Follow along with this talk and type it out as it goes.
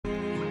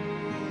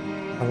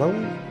Hello,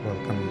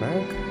 welcome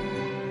back.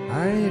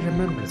 I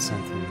remembered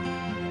something.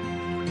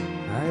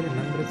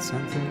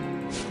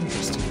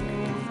 Interesting.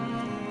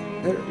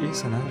 There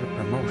is another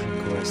promotion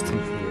quest in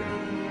here.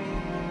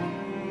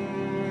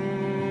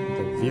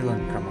 The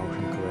villain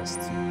promotion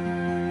quest.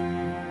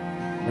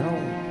 You know,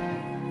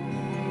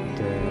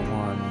 the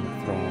one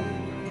from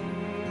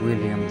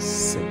William's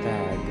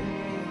Setag.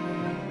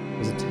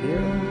 Is it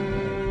here?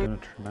 I do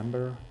not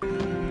remember.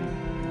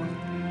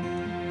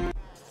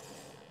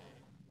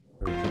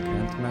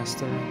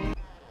 Master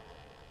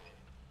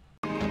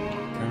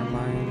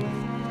Carmine.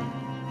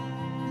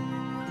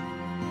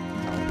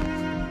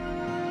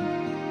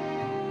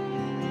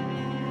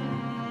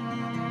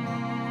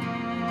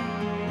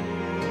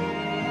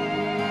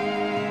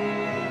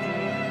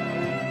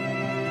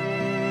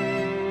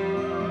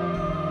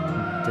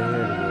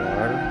 There you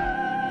are.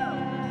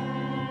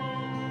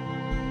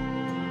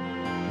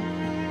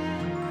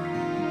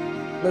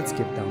 Let's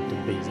get down to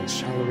business,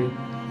 shall we?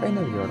 I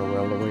know you are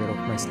well aware of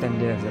my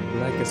standing as the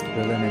blackest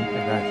villain in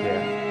Erathia.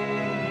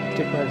 It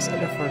requires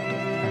effort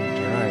and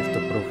drive to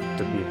prove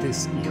to be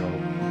this evil.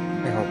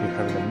 I hope you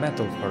have the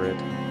mettle for it.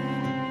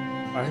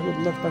 I would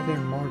love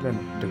nothing more than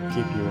to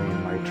keep you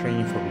in my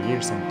training for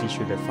years and teach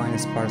you the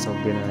finest parts of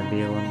being a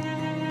villain.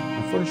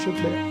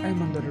 Unfortunately,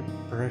 I'm under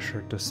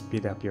pressure to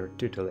speed up your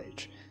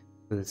tutelage.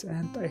 To this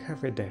end, I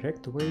have a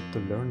direct way to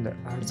learn the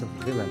arts of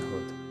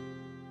villainhood.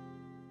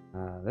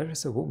 There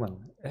is a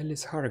woman,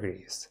 Alice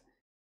Hargreaves,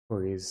 who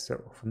is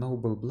of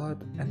noble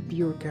blood and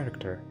pure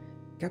character.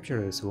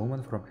 Capture this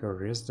woman from her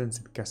residence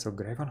at Castle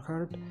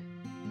Gravenheart,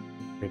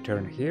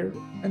 return here,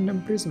 and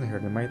imprison her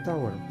in my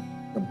tower.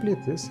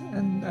 Complete this,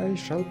 and I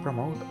shall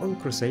promote all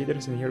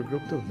crusaders in your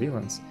group to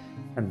villains,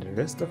 and the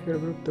rest of your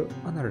group to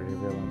honorary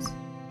villains.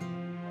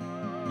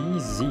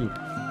 Easy!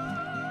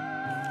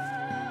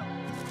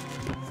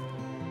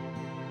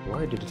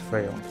 Why did it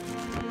fail?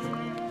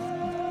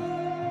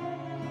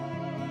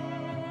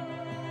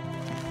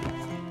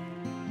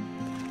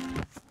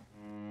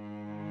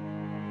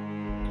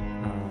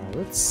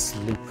 Let's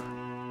sleep.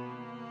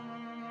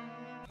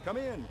 Come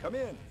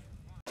in.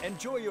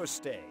 Enjoy your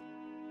stay.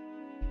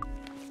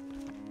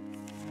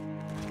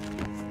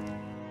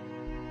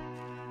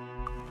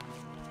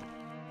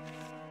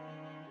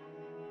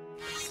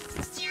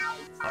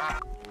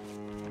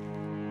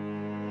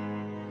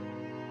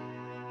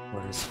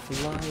 Where is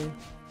Fly?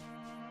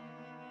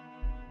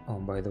 Oh,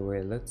 by the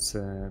way, let's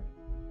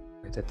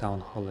pay the town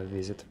hall a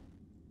visit.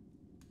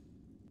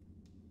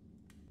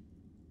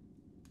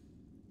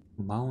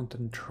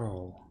 Mountain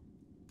Troll.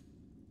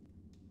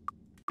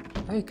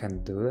 I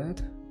can do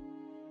that.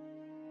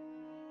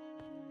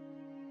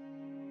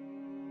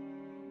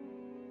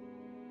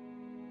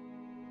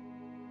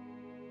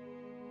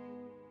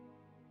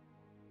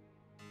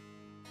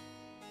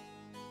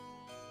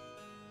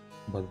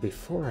 But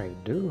before I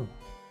do,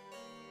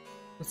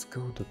 let's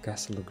go to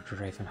Castle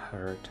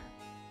Gravenheart.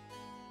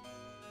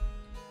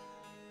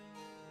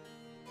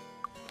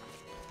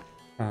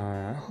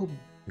 I hope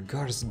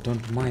guards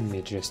don't mind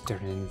me just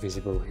turning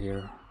invisible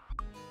here.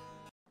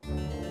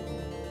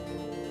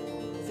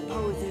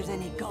 Suppose there's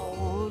any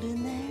gold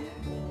in there?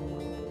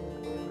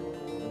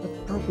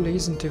 That probably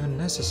isn't even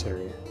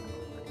necessary.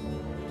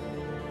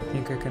 I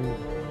think I can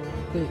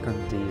take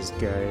on these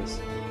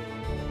guys.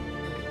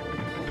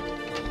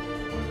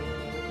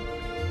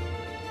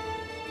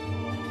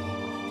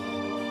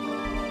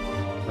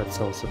 Let's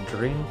also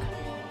drink.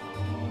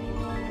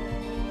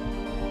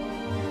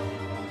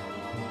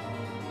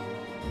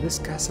 This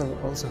castle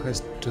also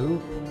has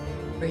two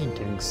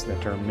paintings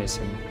that are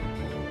missing.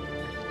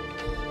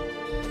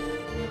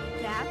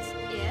 That's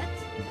it?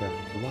 The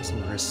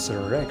Blossom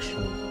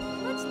Resurrection.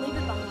 Let's leave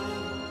it behind.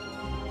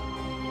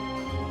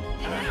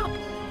 Ow!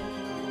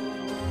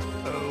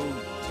 Oh,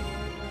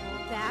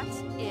 That's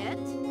it?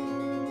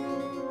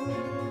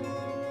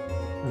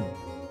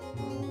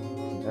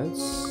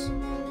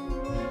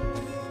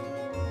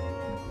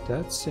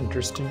 That's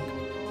interesting.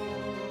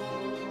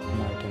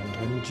 Might and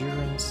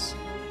Endurance.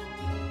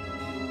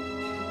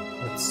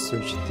 Let's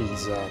switch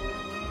these up.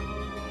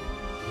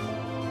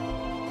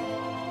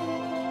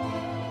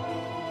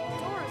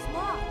 Door is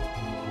locked.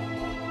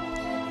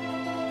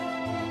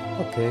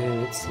 Okay,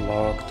 it's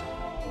locked.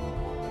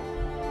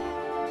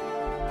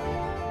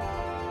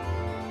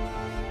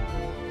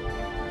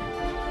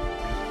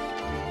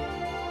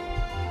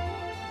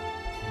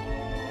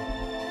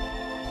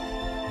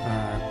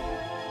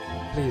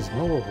 Please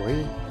move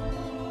away.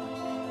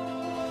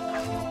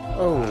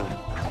 Oh,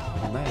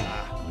 man.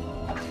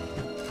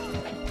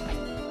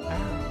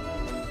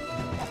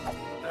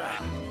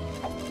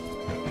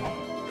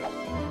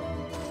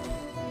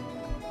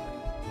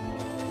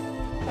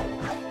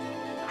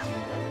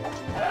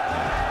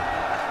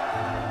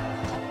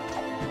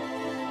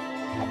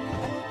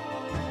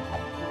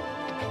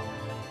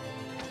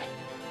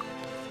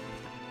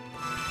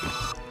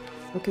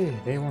 Okay,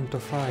 they want to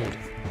fight.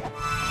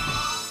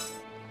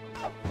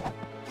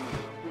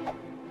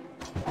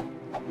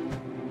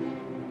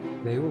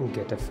 They will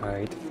get a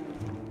fight.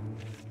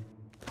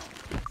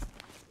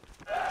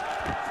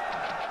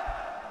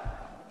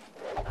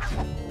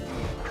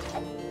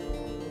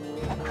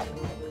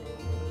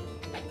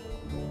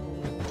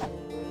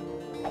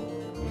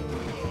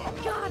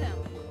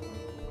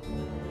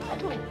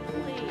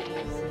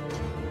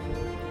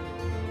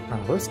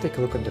 Now let's take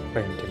a look at the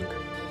painting.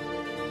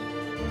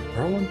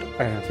 Roland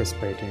Ironfist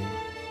painting.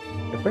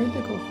 The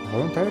painting of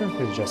Roland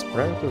Ironfist just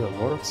prior to the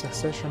War of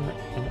Succession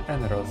in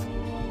Enroth.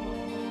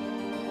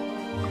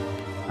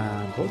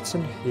 And what's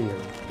in here?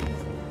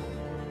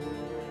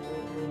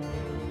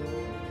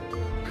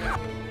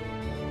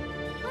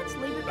 Let's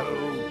leave it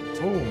behind.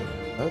 Oh,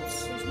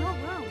 There's no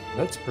room.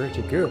 that's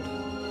pretty good.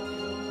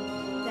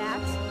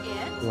 That's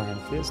it? Lion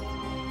Fist.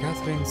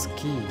 Catherine's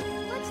key.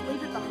 Let's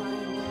leave it behind.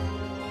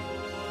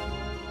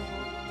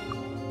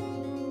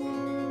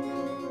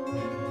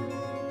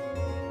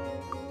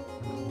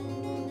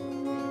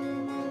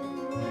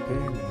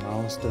 Okay,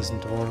 mouse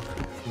doesn't work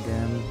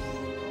again.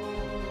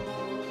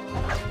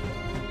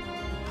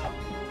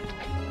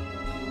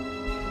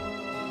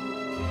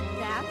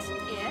 That's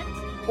it?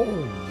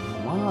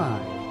 Oh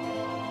my!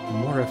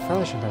 More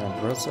efficient than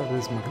a broadsword,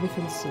 this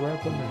magnificent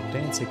weapon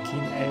retains a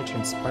keen edge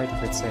in spite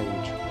of its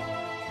age.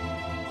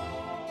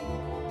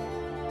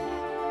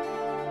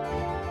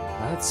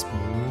 That's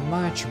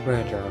much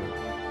better.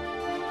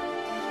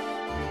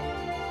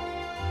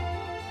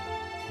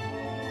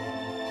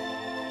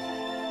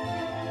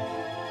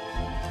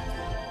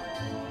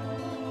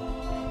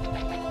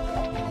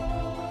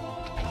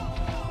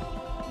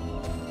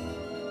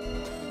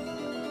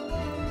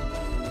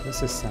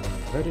 This is some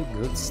very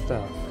good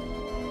stuff.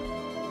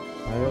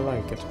 I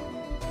like it.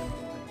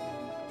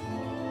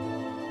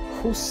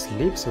 Who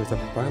sleeps with a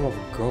pile of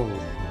gold?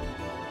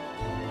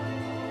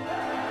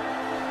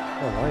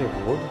 Well, I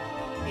would.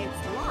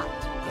 It's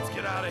locked. Let's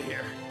get out of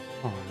here.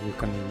 Oh, you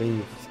can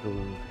leave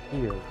through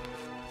here.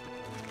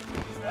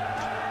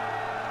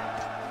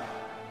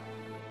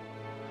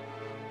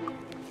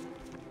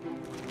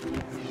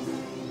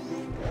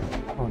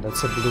 Oh,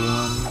 that's a blue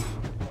one.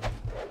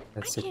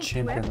 That's a can't do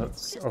champion everything, of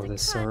just the a cut.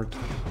 sword.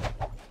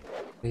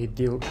 They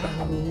deal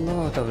a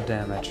lot of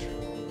damage.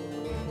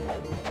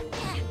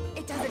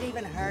 It doesn't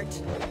even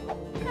hurt.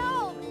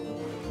 No!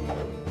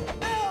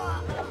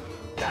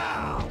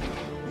 Now,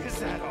 is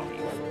that all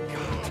you've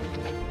got?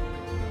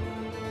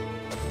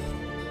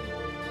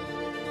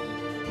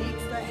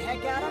 Beats the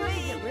heck out of I have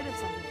to me. get rid of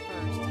something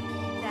first.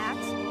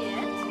 That's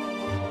it?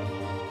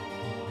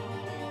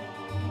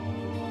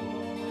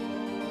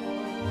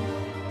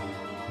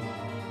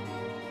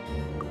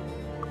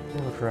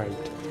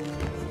 Alright.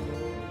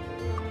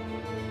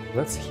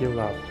 Let's heal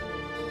up.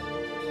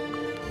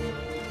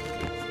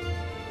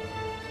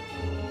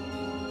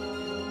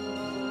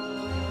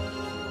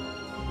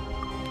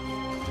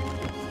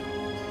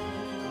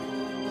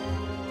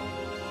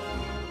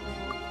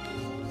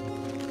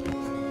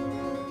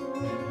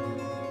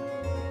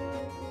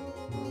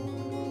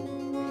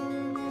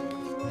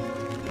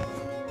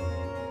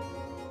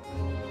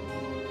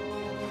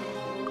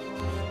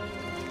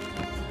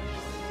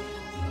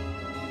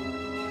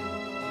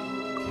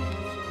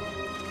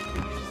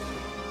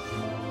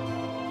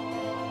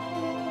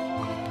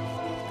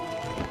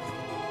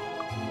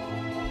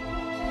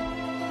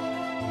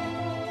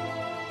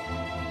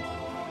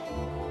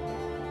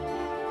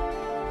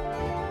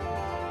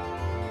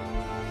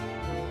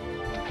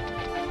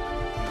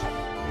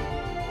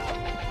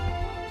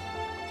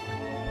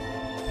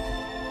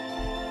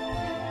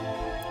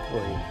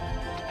 Wait,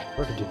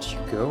 where did you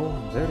go?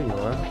 There you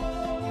are.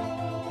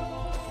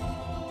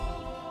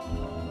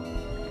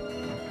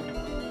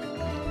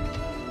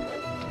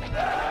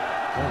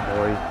 Oh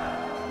boy.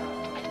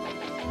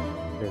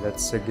 Okay,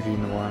 that's a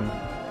green one.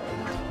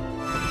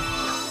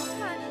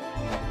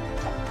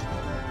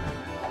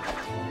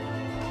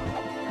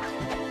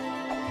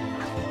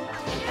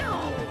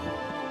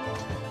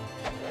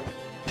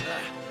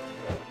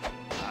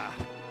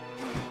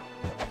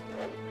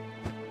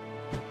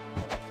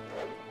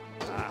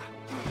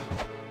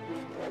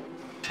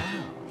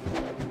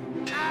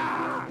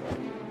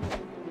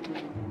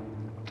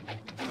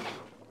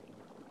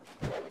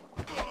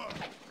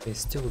 They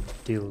still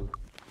deal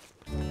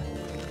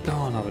a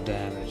ton of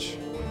damage.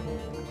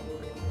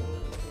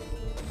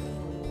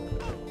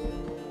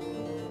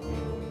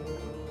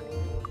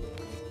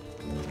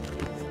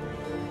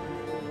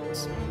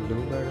 It's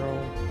blue barrel.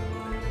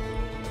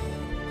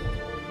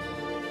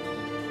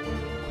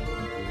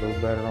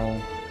 Blue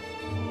barrel.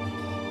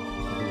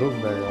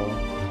 Blue barrel.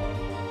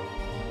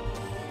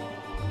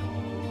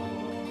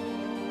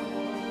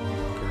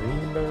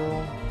 Green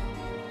barrel.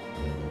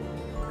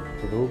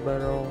 Blue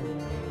barrel.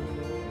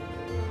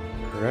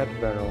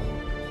 Red barrel.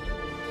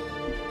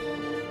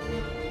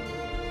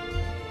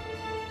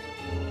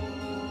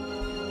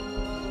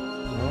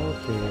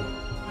 Okay.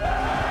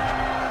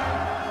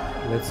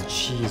 Let's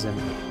cheese him.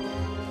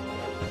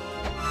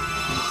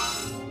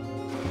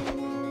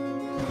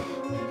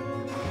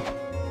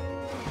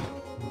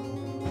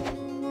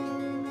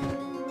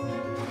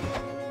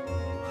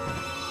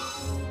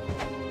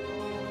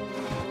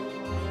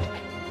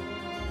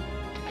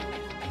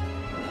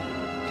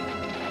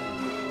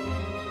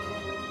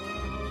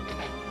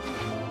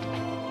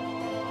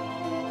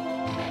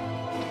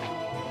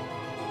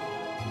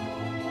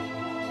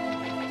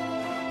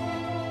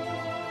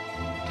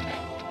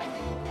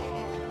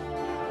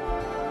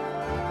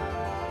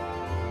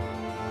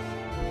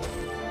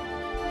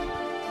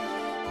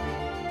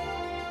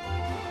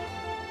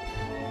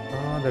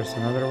 Oh, there's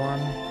another one.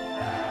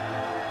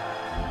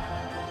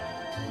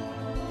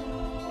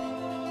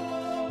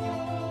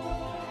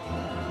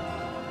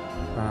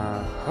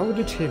 How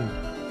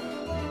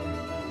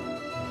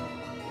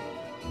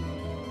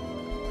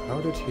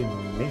did he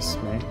miss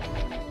me?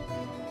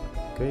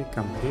 Okay,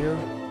 come here.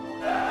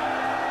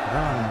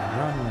 Run,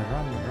 run,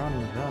 run, run,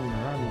 run,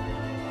 run.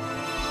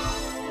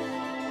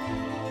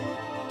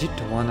 Did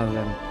one of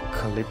them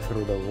clip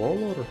through the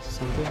wall or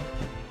something?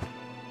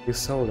 You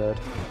saw that.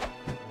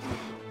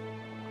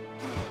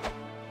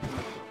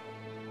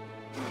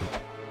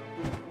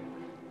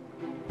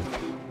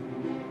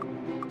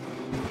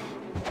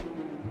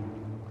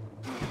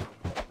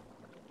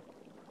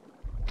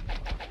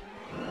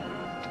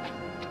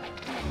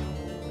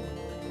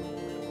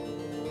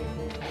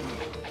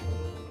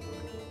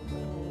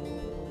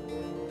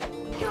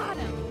 Got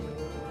him.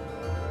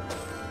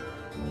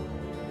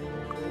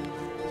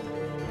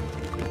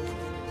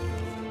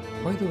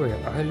 By the way,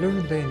 I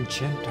learned the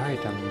enchant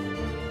item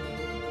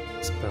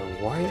spell.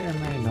 Why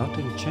am I not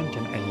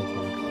enchanting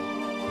anything?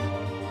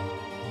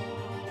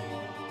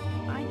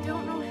 I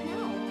don't know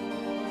how.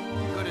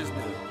 Good as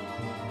new.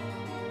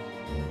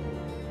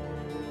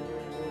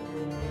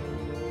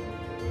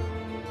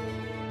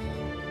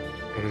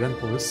 For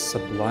example, this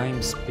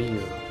Sublime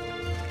Spear.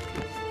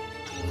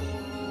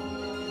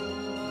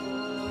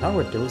 Now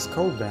it deals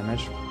cold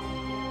damage.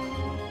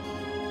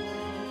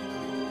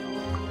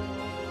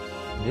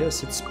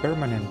 Yes, it's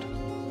permanent.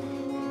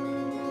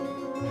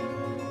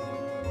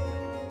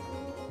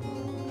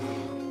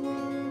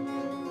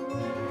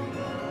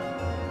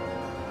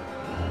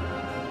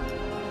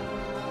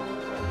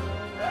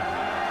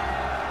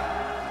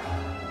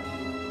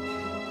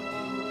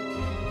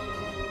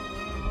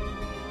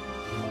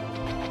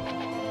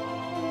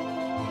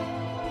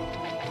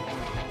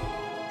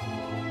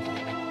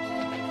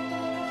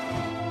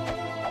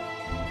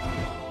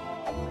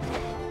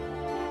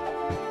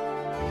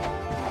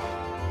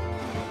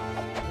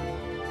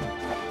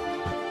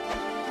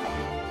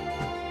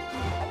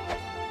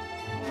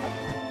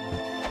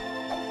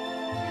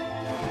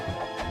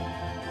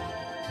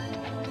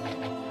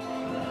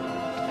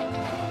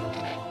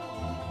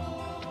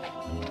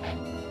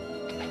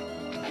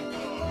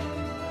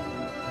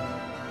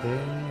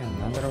 Okay,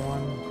 another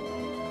one.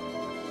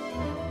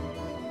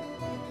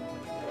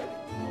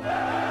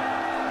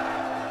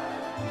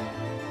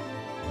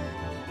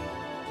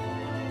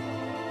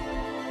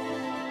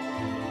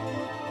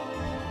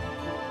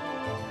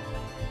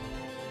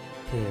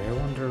 Okay, I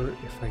wonder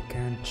if I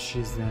can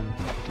choose them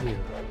here.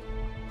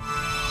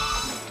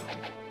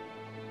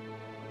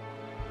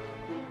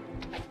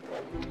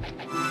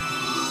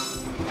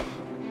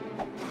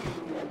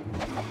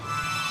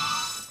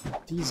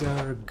 These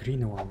are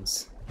green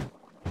ones.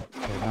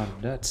 They're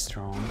not that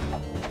strong.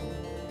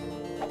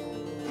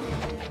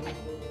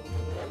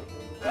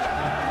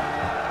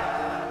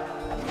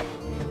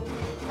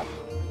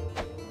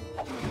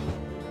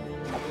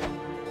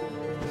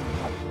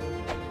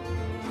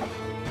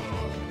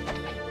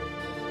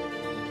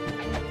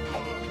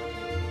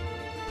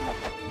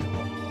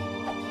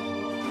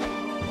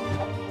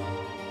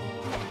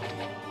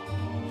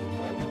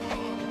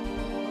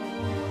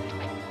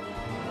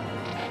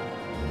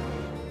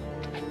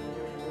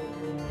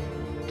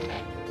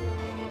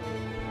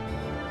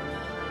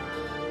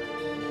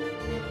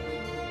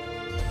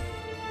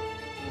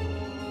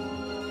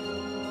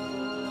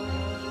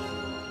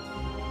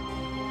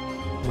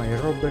 My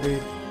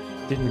robbery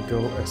didn't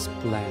go as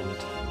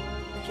planned.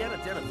 I can't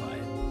identify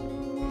it.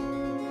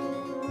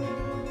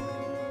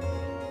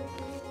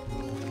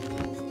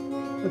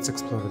 Let's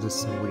explore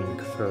this wing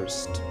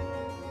first.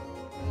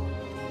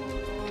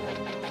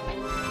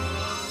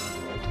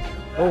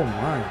 Oh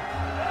my!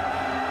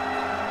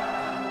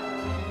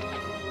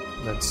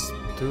 That's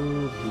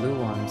two blue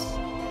ones.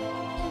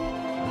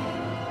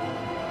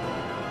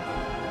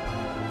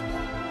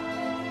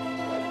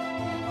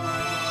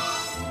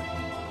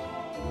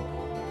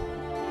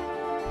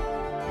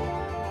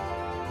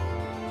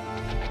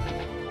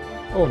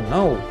 Oh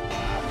no!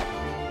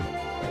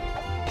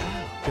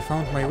 They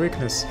found my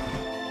weakness.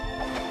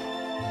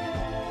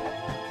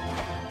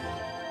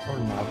 Or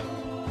not.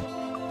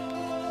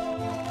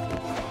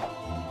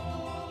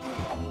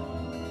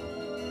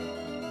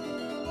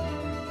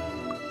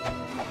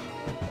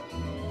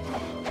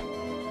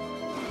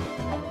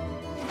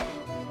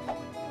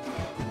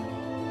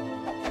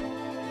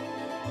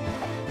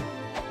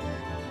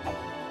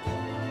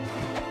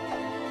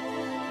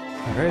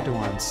 The red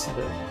ones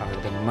are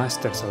the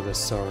masters of the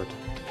sword.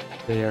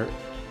 They are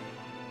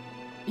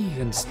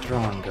even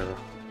stronger.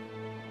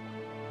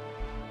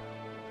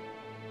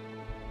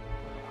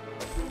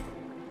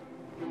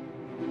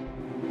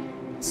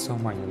 So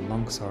many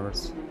long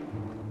swords.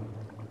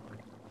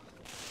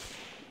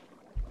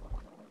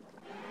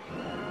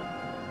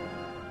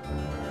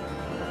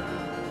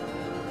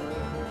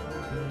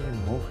 Okay,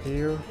 move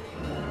here.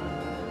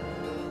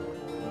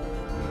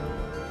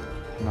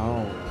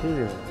 No,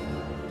 here.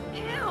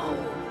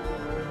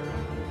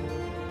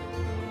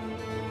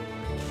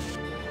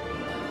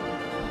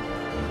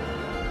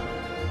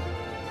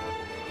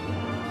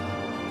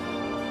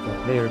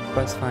 Their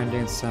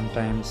pathfinding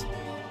sometimes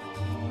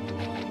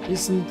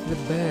isn't the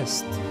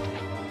best.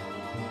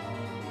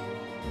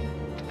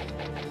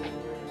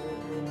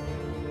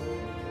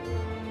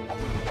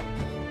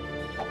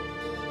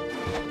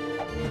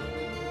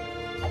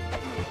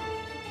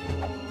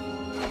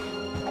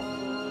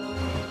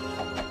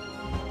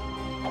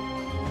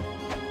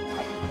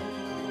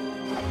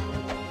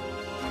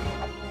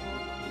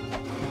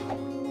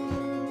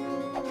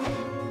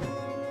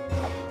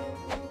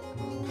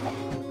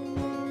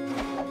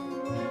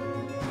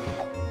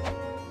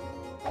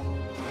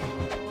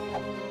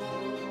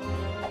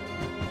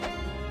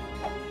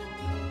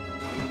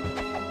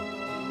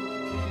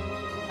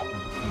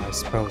 My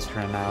spells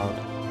ran out.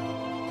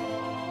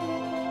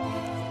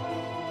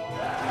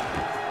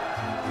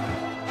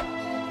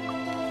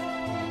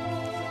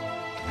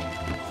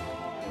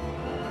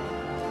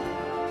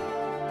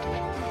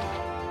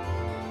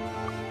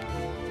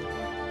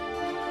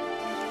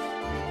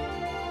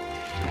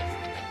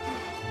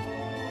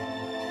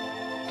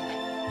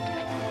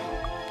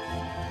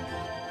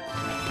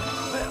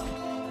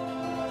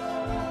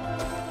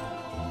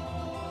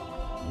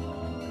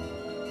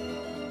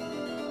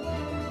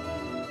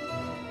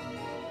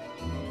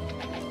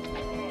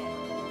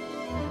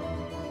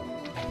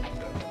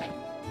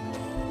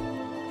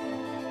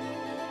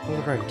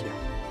 Alrighty.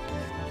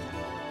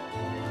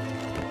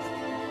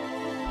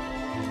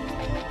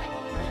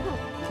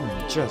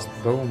 Just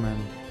bowman,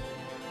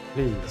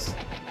 please.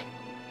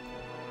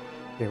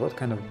 Okay, what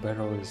kind of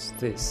barrel is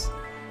this?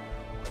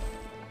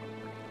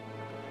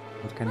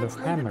 What kind of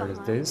hammer is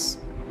this?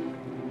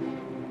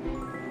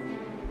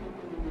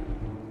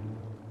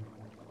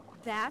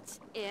 That's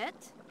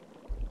it?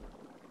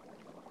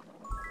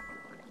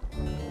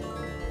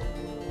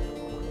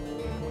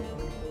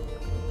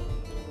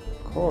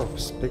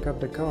 Corpse, pick up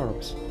the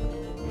corpse.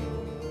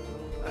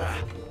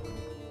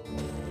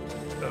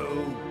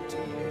 Oh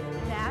dear.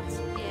 That's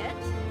it?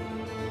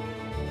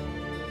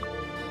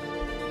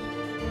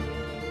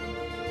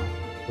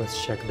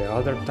 Let's check the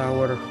other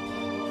tower.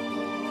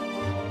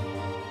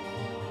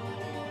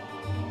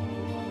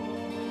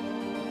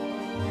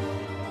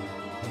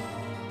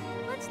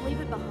 Let's leave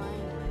it behind.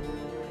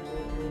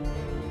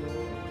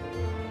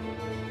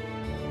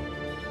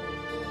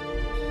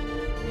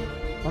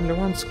 Only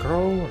one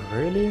scroll,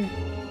 really?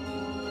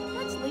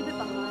 Let's leave it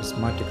behind.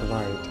 Prismatic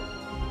light.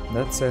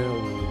 That's a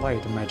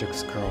light magic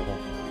scroll.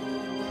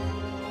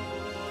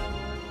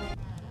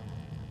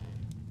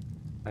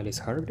 Alice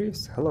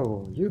Hargreaves?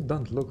 Hello, you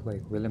don't look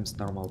like William's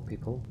normal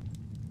people.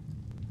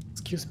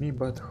 Excuse me,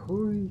 but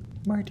who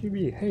might you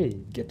be?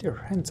 Hey, get your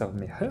hands off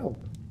me, help!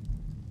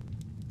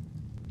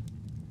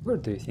 Where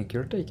do you think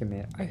you're taking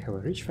me? I have a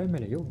rich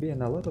family, you'll be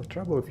in a lot of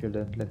trouble if you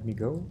don't let me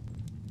go.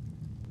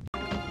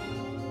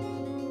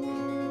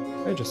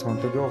 I just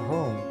want to go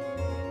home.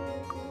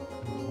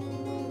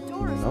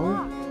 Door is No?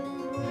 locked.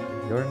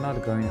 You're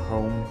not going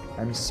home,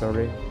 I'm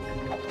sorry.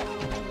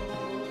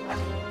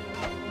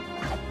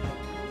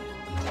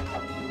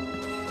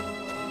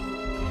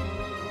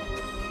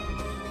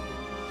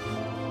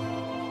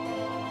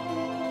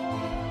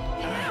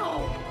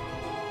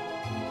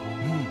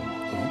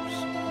 Oops.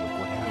 Look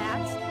what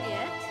happened.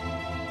 That's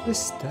it? This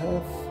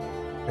stuff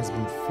has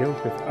been filled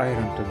with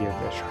iron to give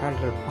a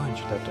harder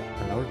punch than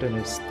an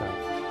ordinary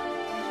staff.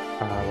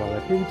 While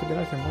appearing to be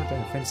nothing more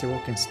than a fancy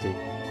walking stick,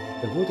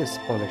 the wood is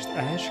polished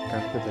ash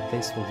cut with a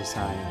tasteful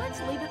design. Let's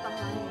leave it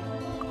behind.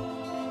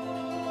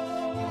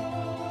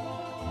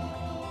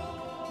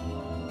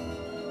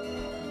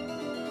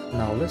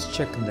 Now let's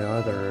check the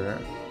other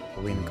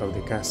wing of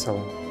the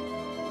castle.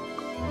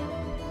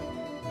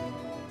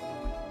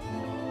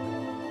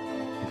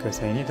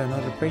 Because I need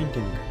another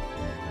painting.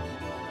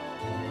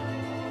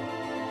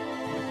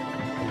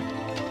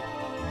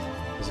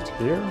 Is it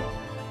here?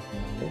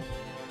 No.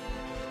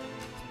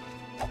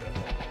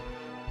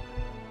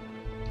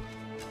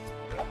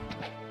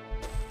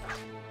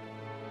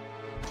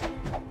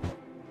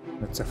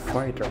 That's a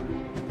fighter.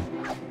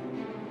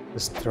 The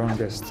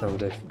strongest of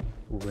the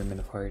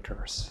women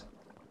fighters.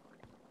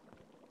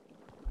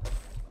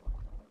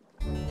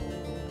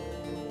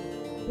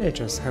 They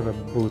just have a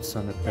boots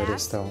on a That's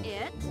pedestal.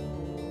 it?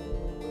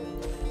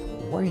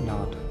 Why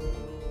not?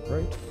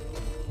 Right?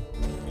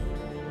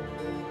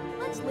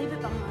 Let's leave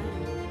it behind.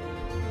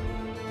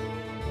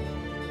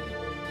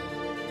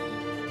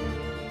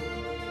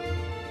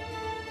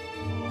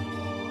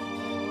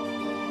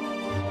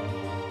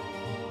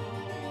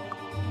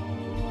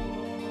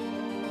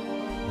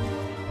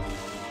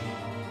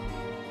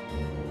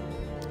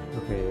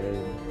 Okay,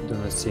 I do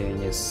not see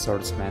any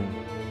swordsman.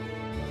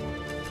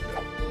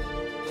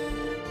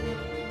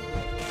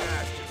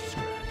 That's just a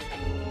scratch.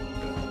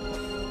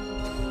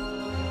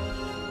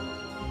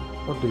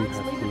 What do you Let's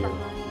have leave it here?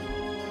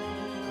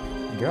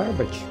 behind.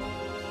 Garbage.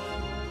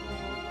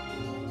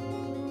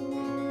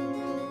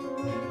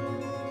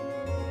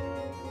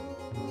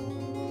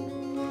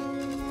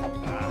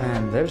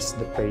 And there's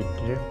the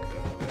painting.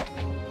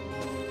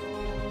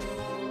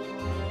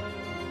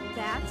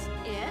 That's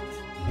it?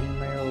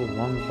 Female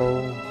longbow,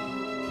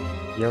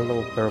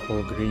 yellow,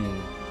 purple,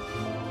 green.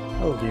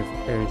 I'll give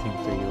everything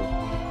to you.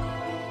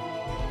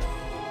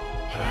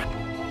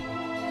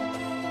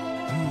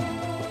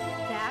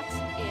 That's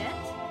it?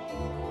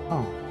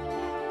 Oh.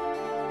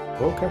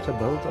 Look at a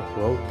belt of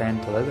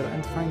well-tanned leather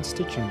and fine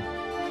stitching.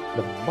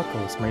 The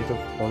buckle is made of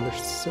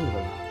polished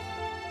silver.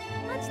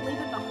 Let's leave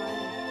it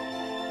behind.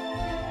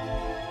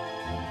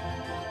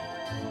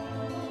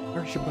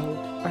 Archibald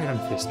Iron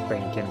Fist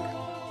painting.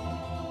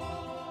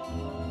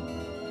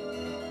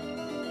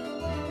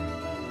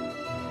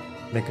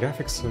 The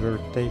graphics were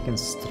taken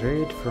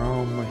straight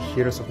from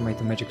Heroes of Might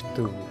and Magic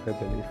II, I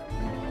believe.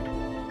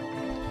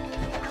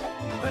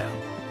 Well,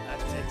 that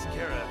takes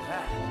care of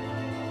that.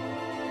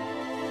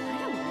 I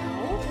don't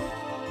know.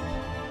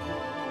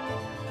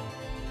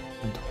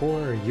 And who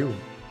are you?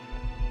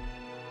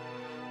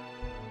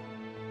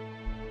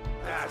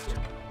 Bastard.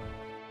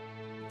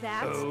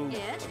 That's Oh.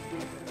 it?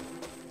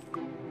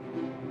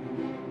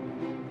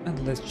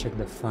 And let's check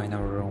the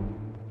final room.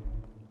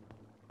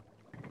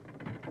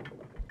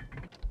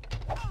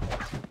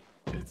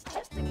 It's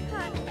just a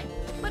cut,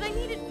 but I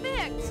need it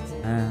fixed.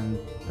 And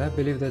I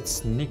believe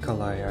that's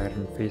Nikolai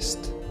Iron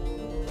Fist.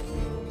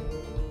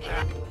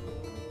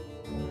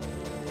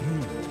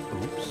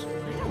 Oops.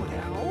 I don't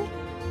know.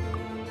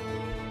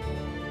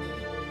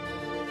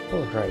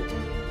 Alright.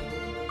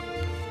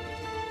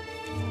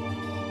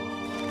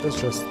 Let's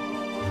just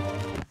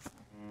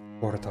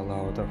portal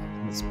out of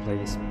this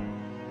place.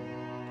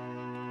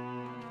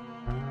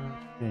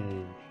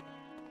 Okay.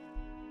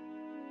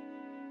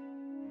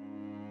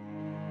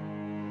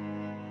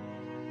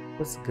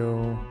 Let's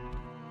go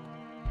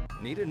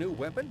Need a new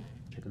weapon?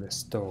 check the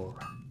store.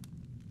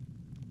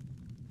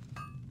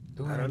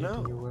 Do I I don't need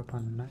know. a new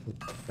weapon?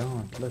 I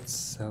don't. Let's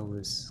sell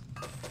this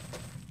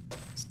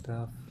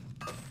stuff.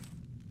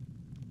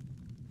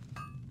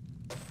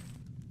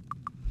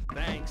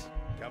 Thanks.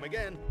 Come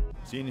again.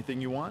 See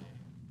anything you want?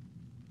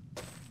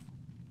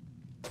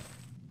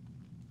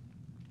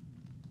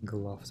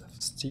 Gloves of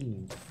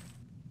stealing.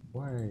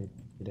 Why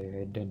did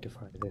I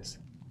identify this?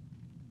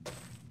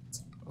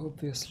 It's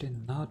obviously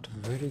not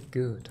very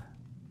good.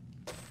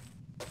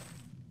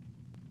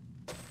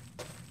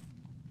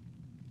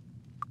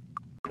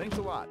 Thanks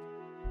a lot.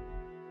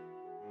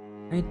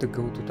 I need to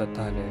go to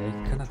Tatalia.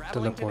 I cannot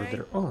Traveling teleport today?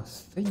 there. Oh,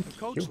 thank The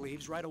coach you.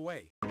 leaves right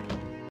away.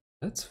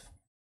 That's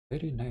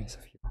very nice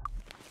of you.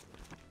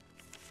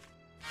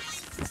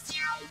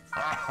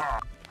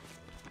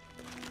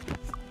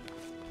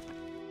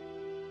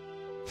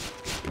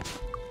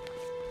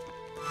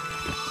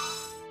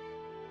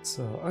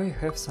 So I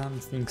have some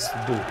things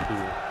to do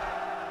here.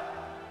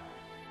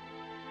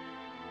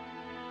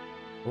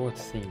 What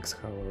things,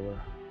 however?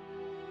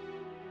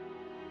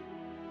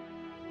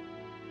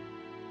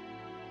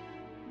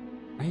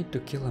 I need to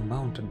kill a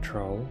mountain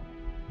troll.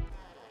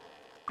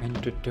 I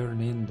need to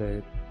turn in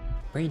the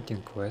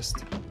painting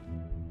quest.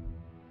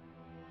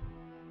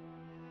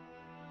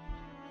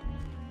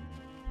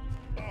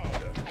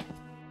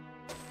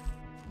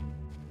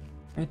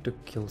 I need to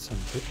kill some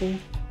people.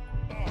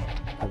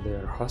 They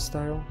are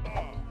hostile.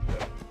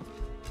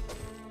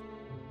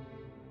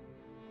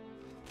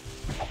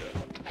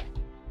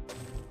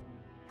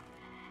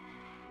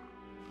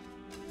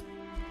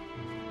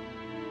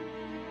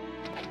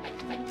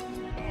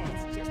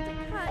 It's just a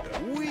cut,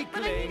 but I need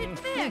Weakling. it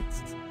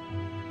fixed.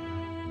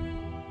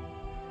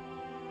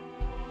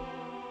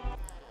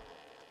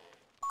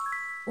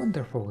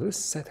 Wonderful, this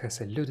set has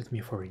eluded me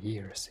for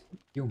years.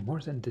 You more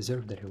than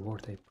deserve the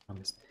reward I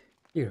promised.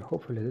 Here,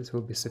 hopefully this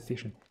will be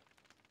sufficient.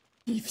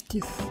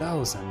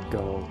 50,000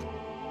 gold.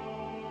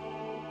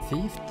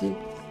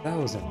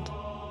 50,000.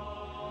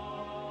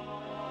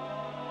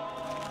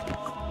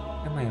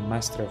 Am I a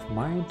master of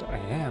mind? I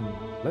am.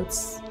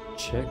 Let's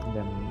check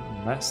the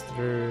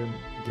Master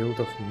Guild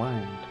of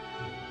Mind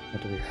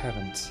that we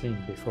haven't seen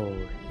before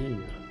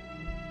here.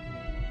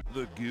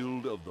 The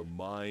Guild of the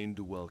Mind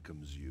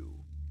welcomes you.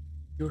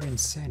 Pure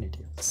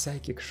insanity,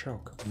 psychic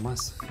shock,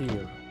 mass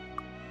fear.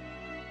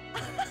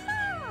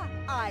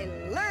 I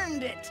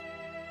learned it!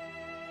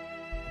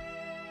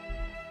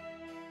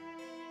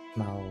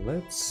 Now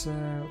let's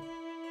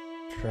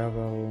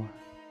travel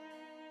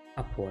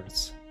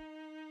upwards.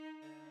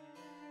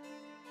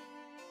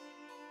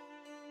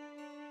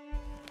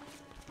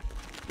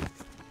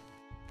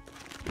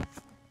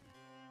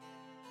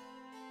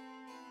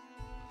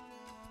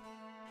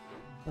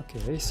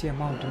 Okay, I see a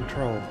mountain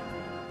troll.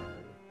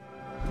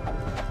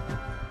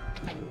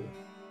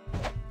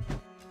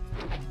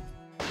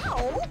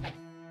 Ow!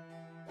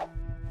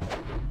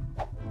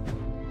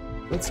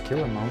 Let's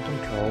kill a mountain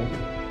troll.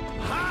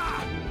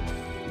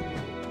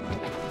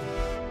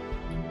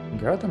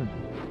 Got him.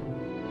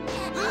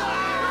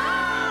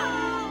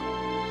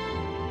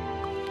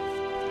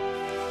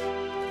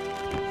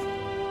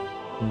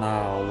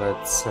 Now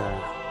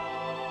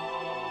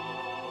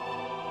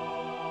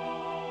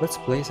let's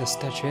place a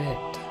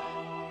statuette.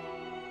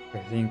 I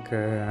think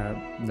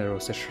there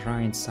was a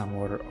shrine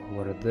somewhere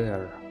over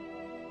there.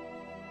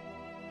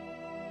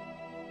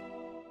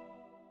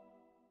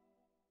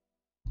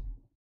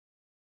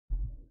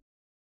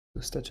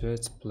 Two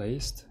statuettes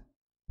placed.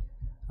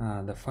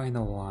 The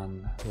final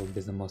one will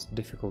be the most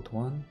difficult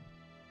one.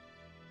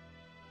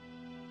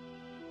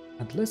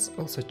 And let's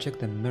also check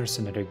the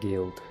Mercenary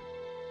Guild.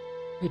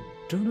 I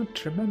do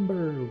not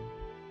remember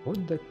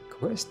what the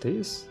quest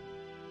is.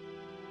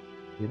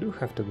 You do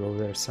have to go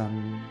there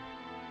someday.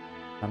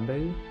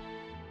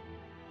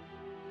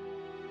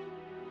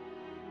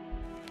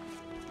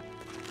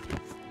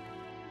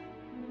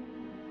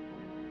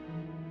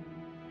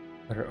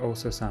 There are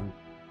also some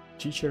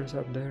teachers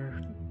up there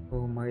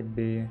who might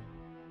be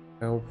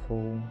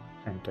helpful,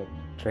 and a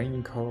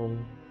training hall.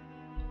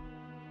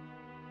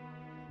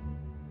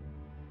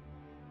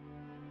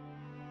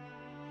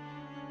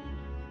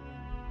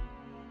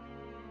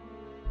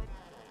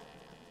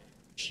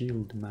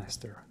 Shield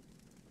Master.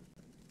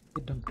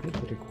 I don't meet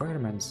the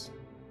requirements.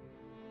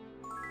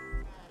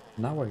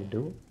 Now I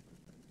do.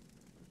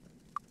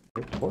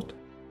 Wait, what?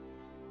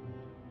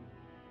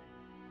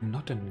 I'm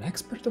not an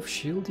expert of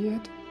shield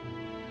yet?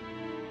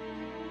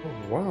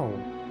 Oh wow.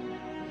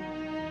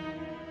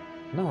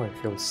 Now I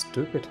feel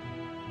stupid.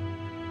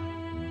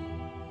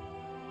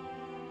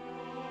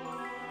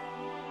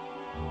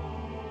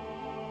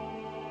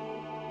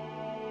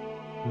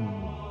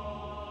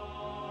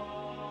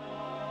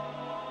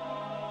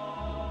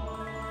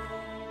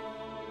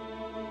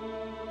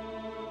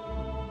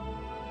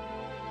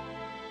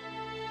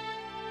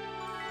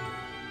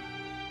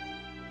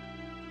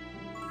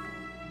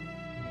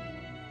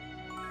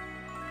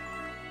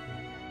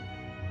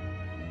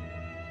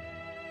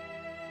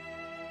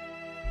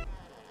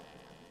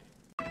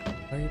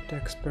 Light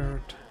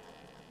Expert,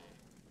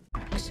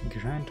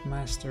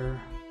 Grandmaster.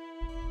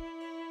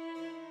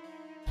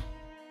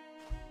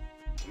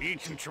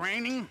 Need some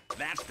training?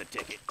 That's the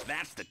ticket.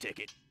 That's the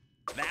ticket.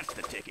 That's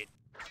the ticket.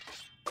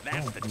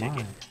 That's the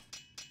ticket.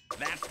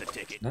 That's the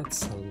ticket.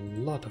 That's a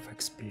lot of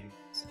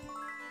experience.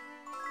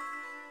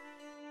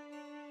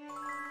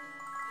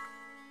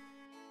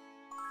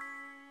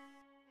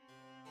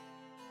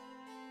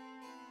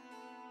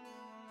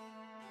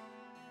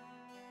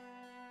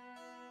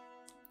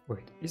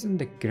 Wait, isn't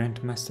the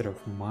Grandmaster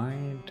of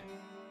Mind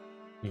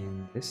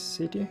in this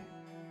city?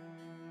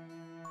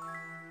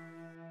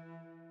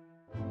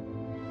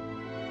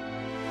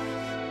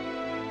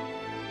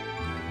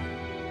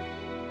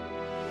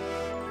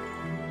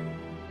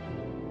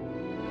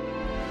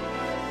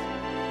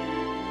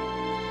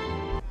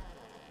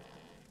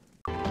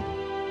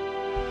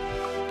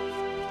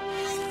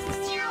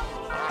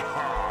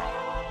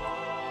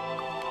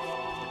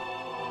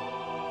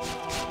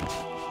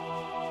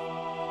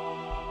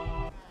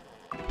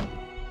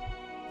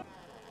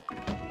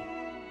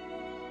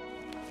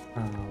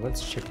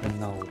 Let's check the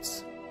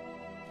notes.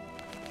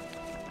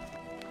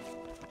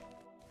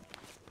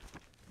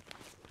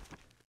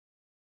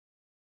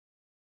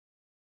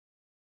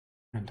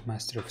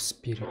 Grandmaster of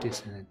Spirit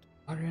is in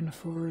Aryan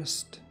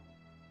Forest.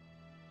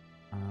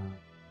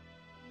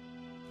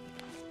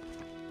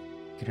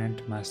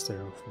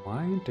 Grandmaster of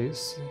Mind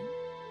is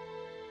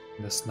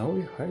in the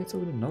snowy heights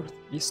of the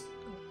northeast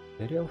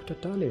area of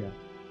Tatalia.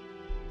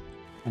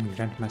 And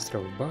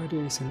Grandmaster of Body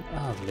is in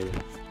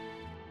Avli.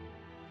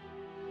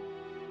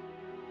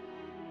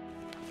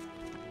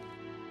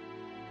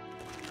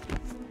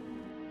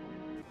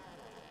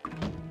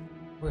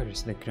 Where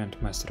is the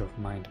Grandmaster of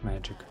Mind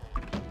Magic?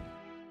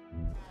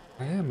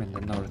 I am in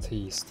the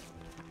northeast.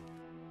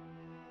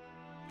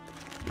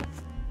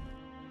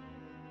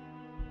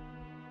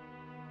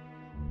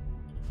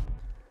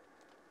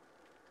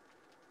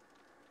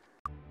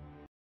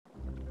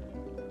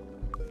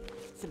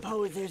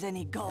 Suppose there's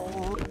any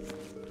gold.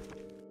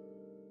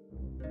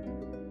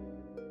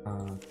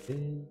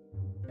 Okay.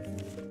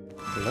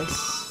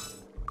 Plus.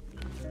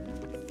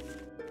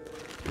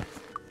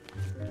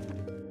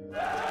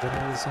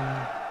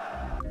 Horizon.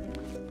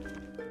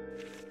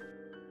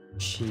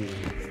 Shield.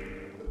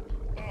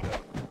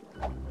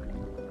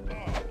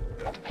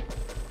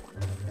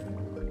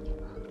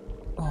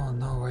 Oh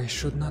no, I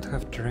should not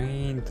have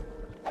trained.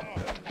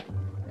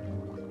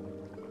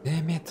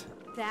 Damn it.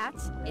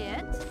 That's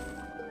it?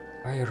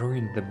 I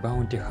ruined the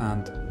bounty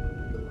hunt.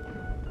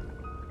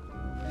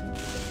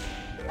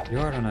 You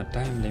are on a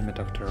time limit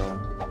after all.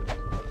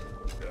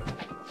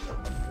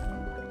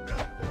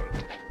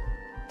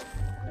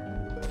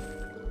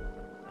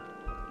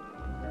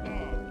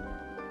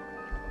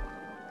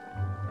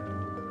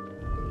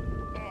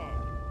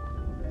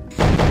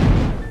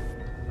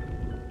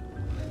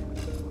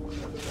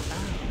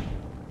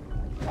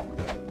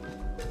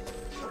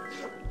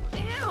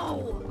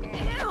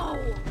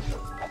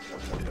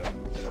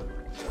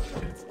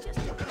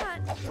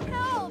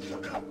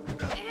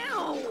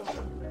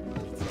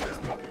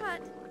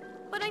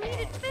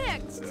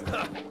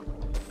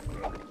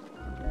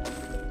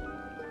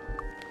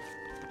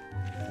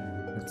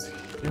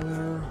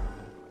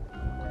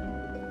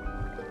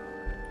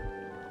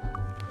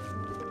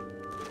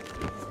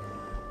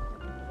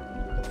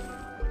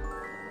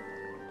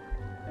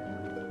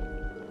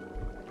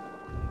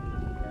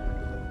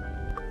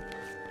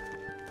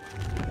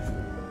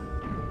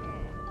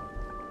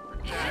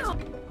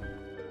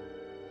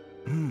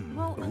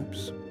 Well,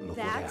 Oops, look what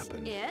that's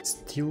happened. it?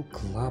 Steel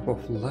club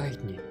of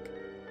lightning.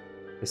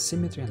 The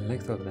symmetry and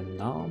length of the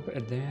knob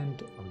at the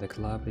end of the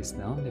club is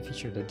the only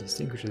feature that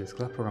distinguishes this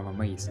club from a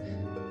mace.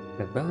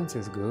 The balance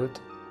is good,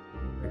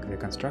 the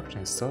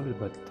construction is solid,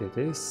 but it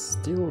is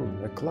still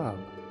a club.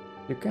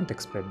 You can't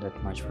expect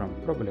that much from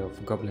probably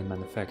of goblin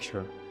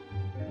manufacture.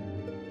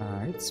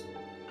 It's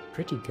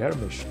pretty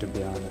garbage, to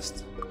be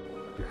honest.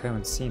 You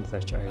haven't seen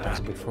such items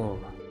before.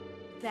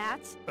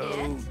 That's Oh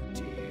it?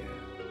 dear.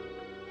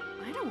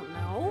 I don't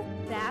know.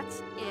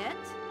 That's it?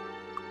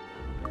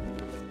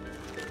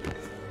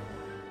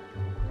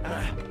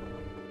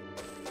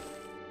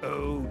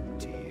 Oh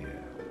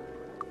dear.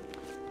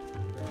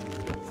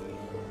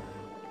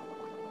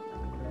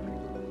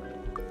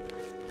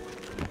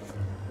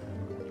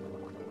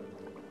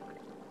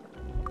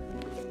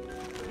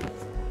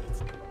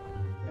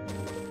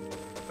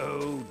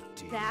 Oh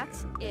dear.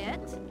 That's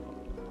it?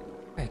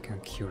 I can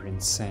cure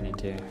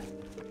insanity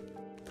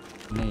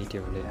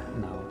natively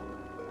now.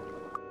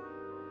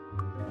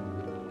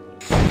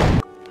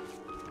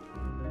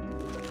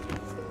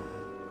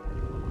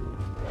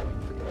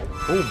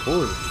 Oh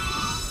boy!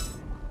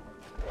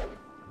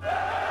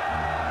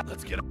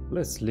 Let's get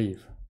Let's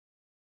leave.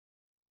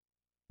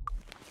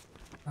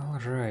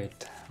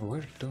 Alright,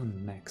 where to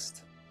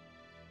next?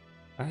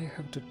 I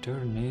have to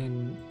turn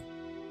in...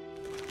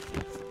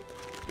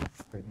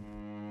 Wait.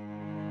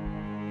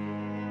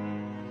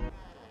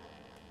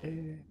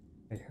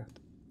 I have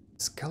to...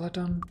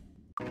 Skeleton?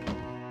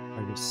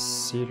 Are you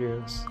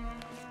serious?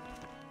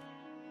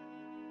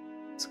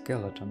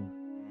 Skeleton.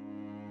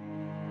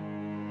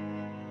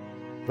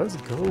 Let's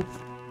go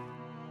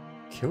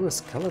kill a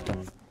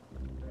skeleton.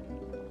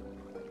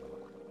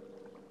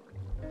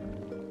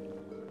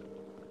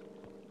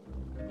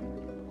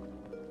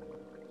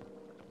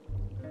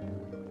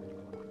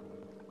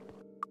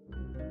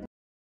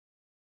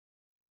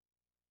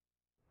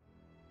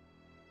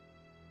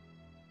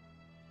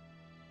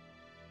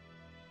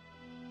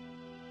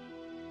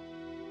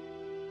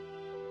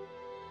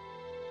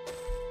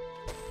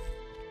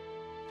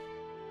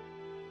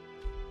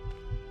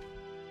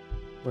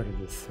 Where is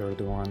the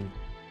third one?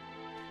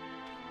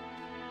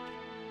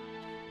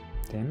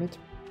 Damn it.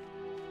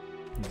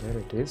 There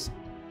it is.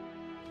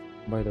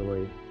 By the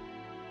way,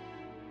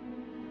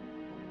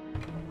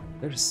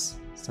 there's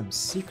some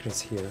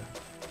secrets here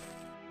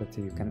that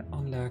you can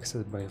only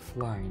access by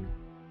flying.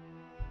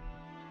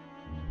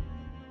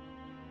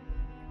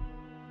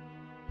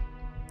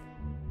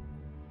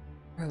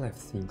 I love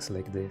things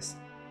like this.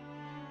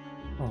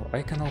 Oh,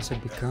 I can also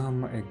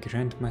become a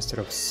Grandmaster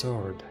of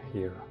Sword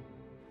here.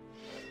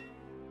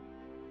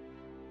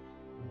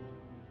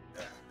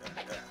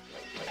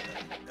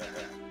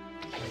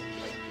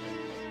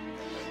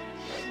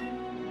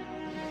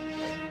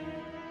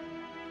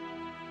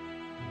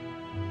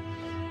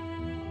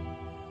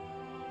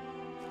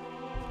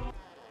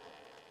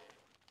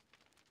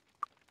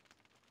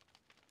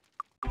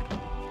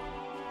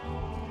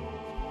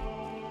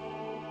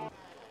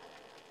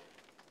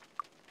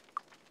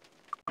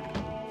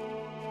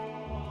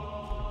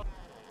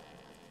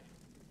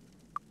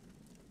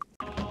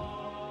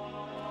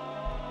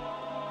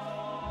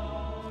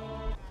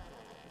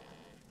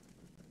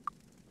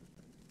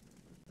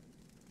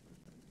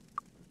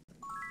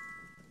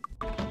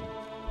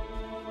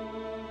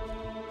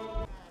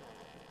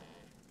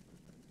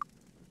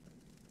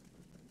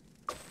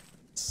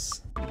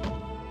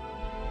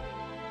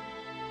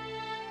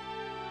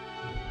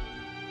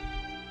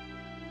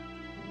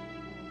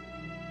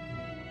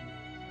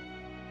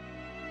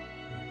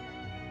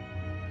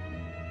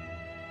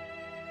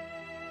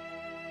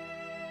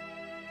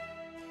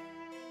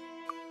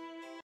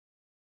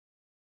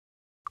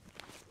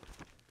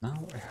 Now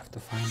I have to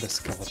find the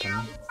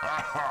skeleton.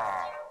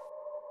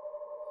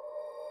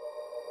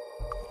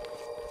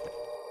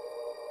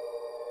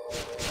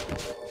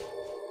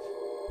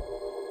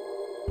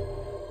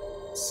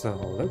 So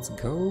let's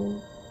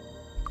go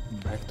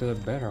back to the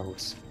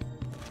barrows.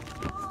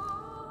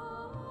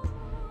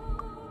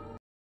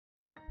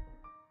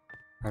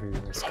 Are you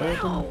a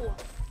skeleton?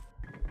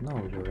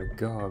 No, you're a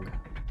gog.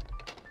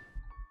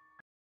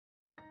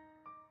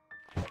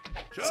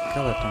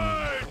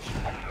 Skeleton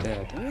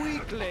dead.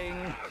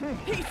 Weakling!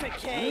 Piece of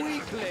cake!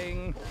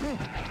 Weakling!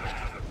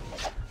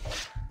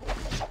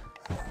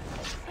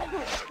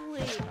 Oh,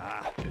 please.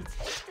 It's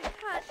just a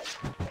cut,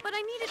 but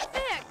I need it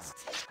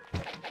fixed.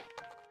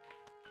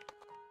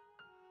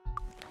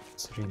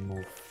 Let's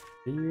remove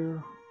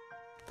fear.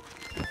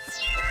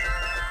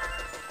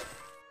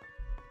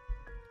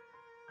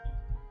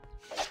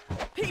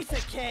 Piece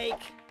of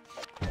cake!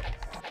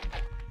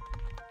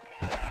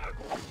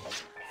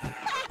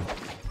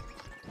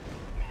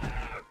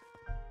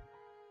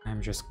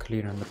 I'm just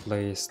clearing the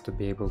place to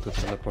be able to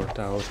teleport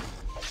out.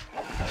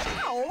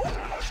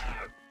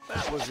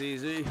 That was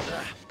easy.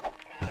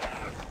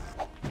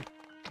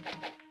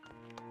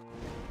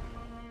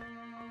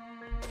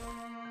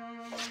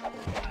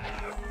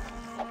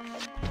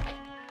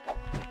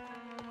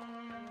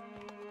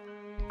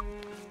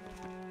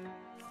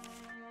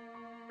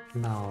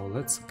 Now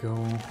let's go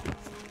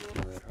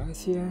to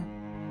Erathia.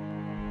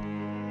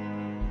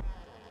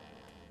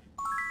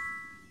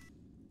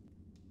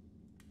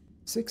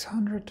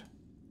 $600.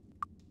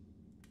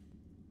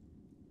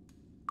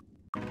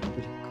 We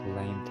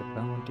claim the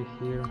bounty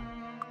here.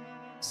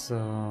 So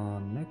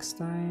next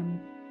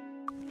time,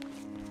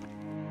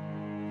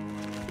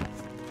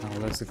 now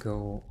let's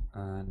go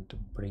and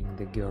bring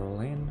the girl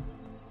in.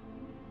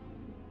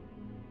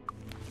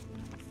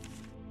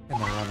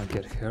 And I wanna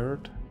get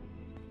hurt.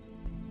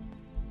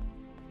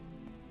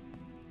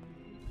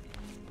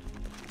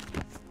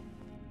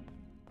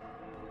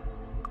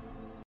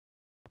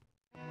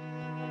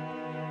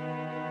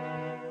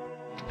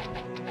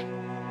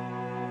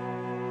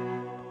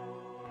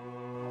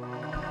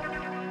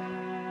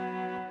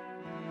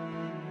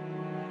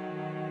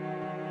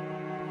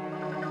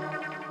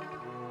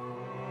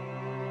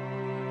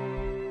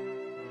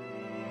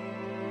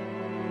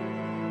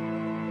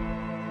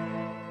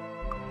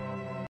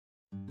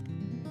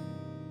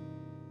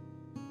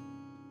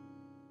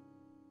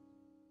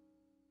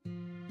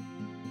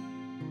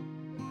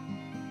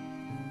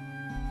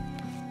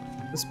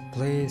 This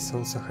place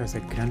also has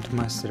a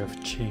Grandmaster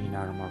of Chain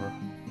Armor,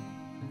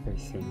 I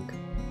think.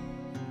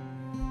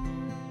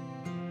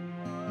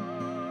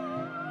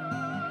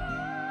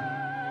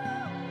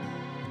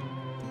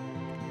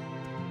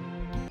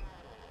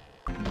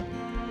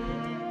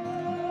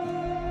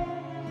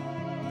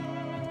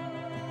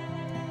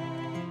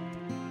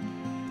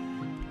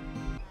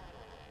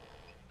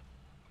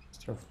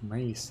 Master of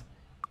Mace.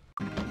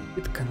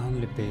 It can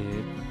only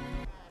be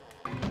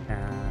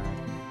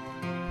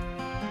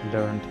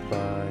learned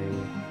by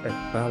a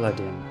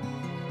paladin.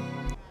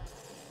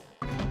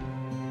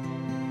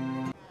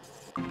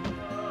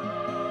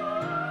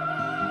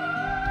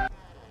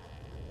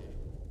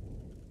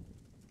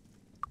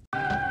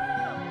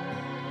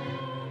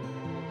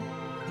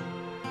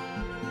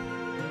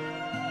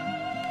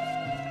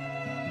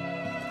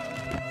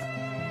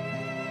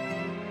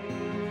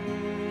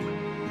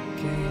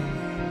 Okay.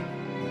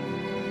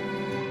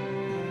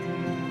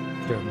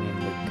 Turning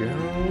the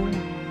girl.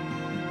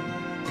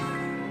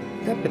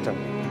 Capital.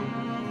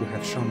 You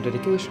have shown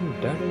dedication,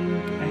 daring,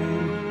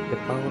 and the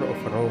power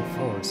of raw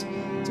force.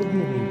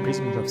 Suddenly the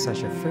imprisonment of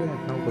such a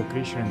valiant noble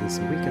creature in this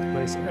wicked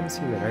place earns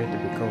you the right to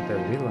be called a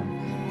villain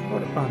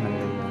or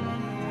honorary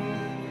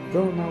villain.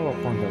 Go now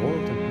upon the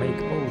world and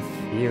make all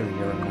fear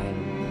your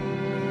name.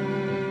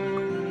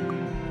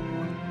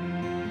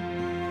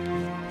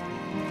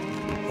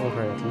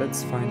 Alright,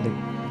 let's find the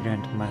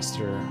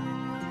Grandmaster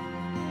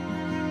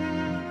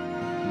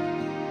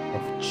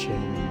of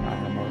Chain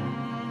Armor.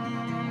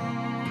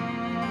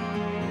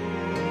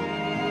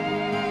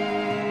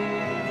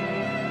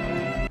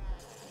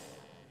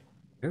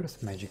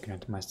 Earth Magic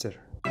Grandmaster.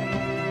 To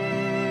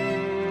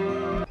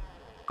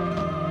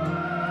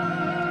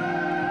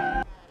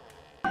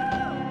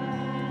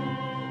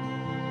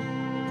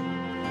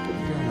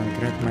become a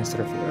Grandmaster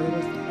of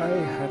Earth, I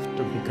have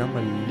to become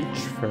a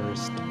Lich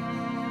first.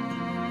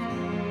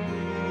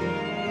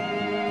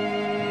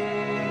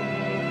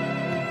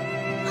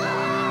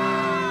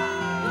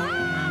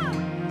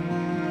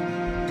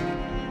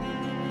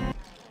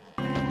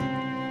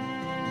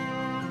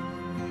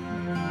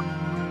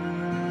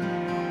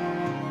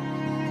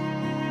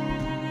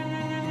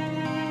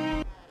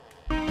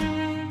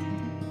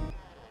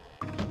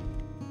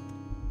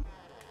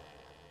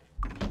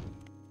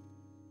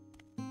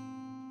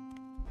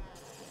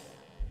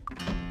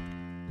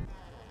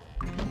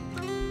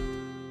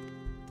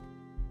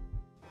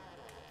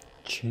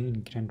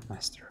 Chain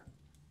Grandmaster.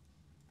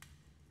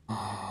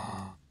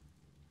 I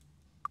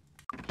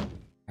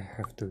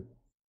have to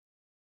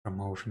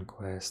promotion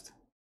quest.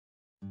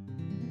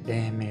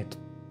 Damn it.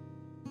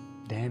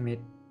 Damn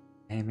it.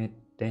 Damn it.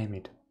 Damn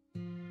it.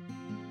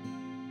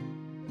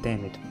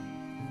 Damn it.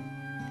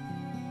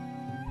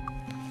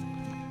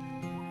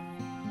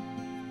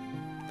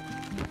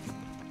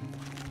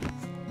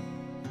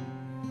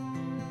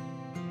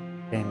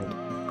 Damn it.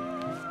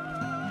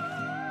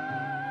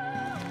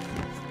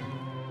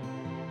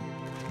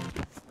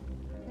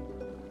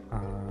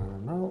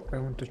 Now I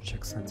want to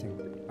check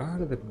something. Are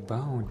the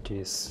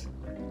bounties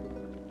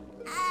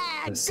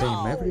the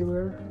same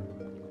everywhere?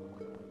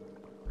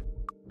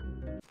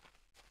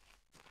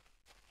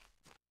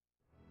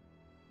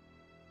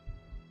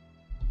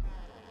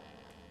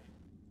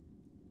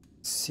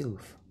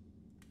 Sylph.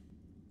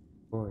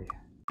 Boy.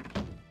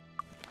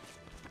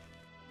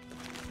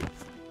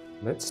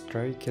 Let's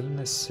try killing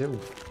a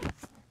Sylph.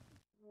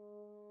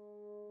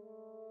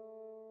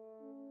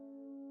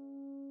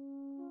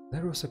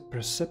 There was a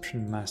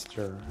perception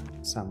master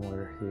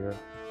somewhere here.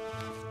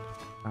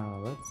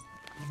 Let's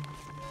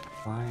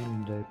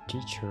find a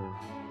teacher.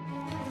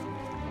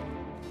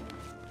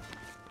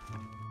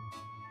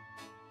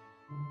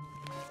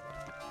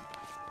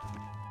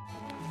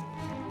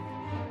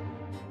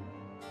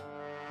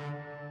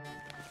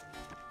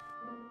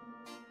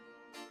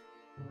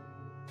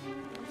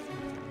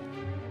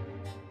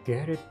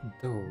 Garrett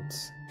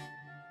Dodds.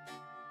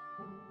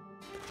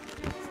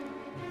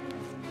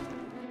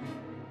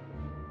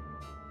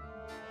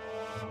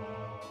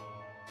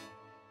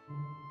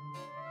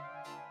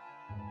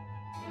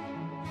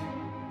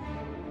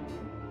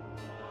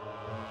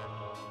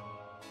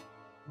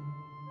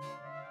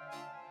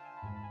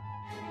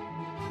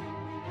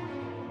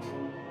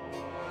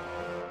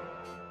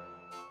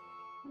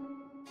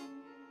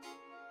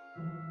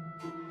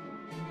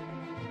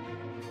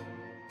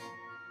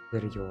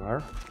 There you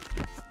are.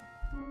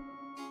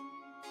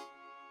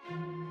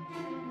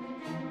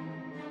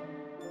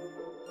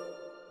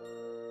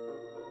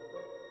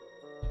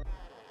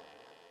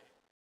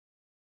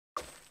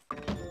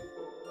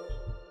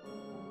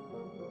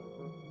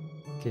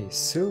 Okay,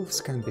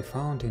 sylphs can be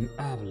found in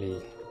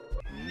Avli.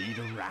 Need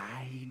a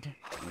ride?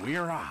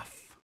 We're off.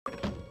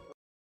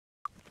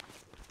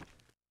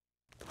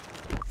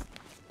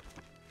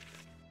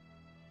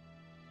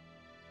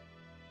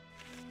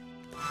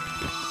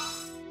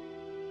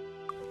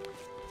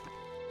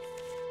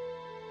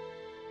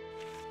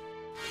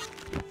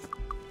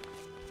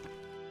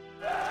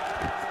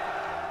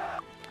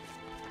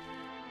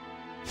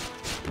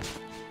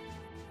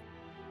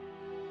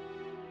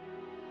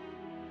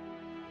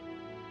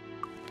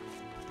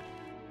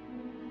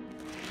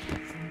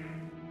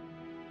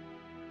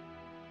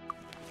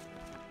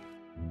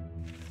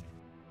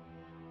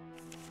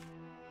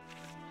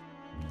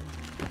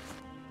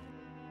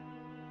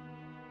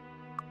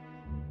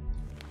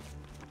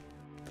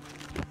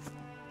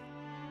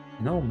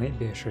 No,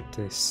 maybe I should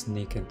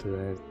sneak into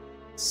the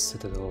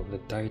citadel of the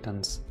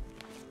Titans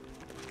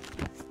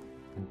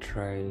and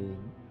try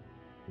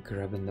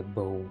grabbing the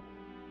bow.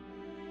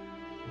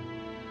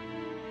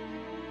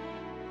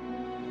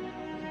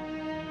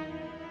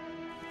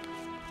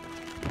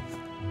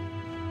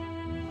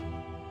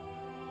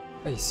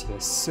 I see a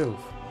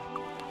sylph.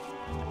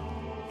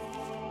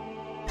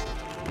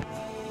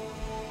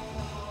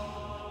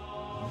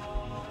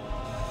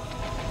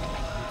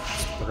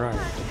 Sprite.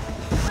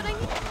 But I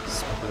need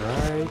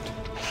Sprite.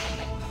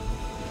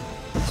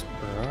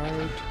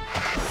 Sprite.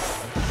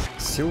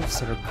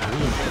 Sylphs are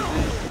green.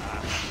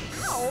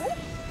 Ow!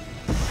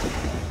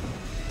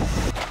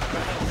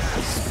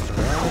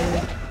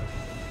 Sprite.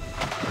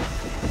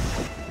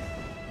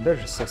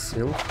 There's a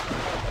sylph.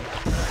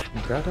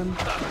 Got him.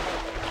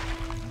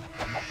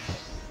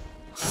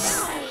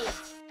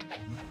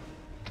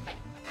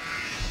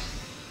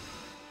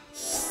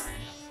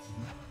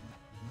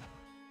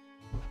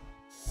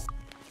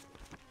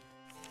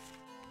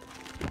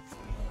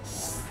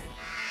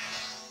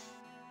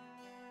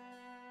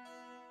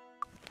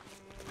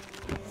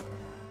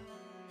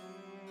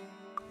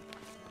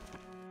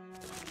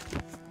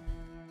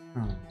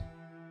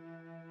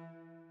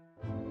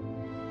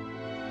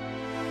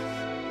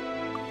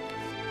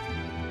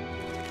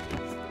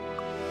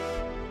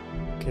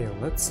 Okay,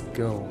 let's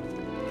go.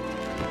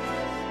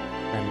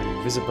 I'm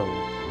invisible.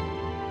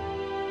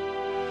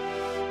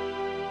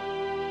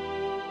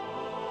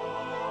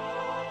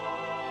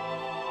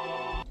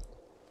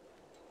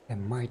 A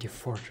mighty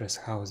fortress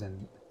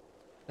housing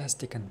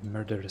fantastic and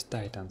murderous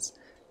titans.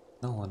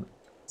 No one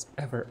has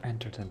ever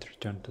entered and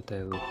returned to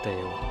tell the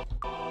tale.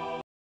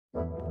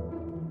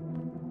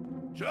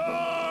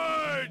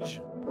 Charge!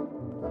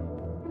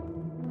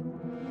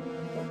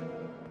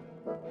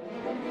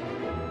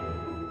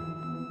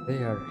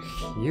 They are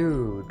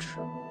huge.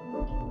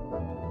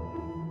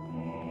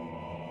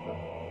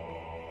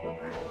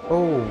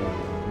 Oh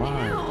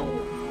my.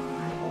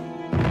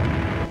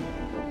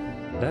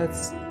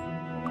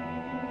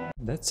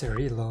 That's a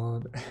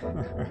reload.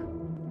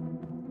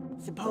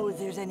 Suppose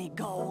there's any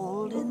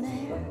gold in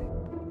there?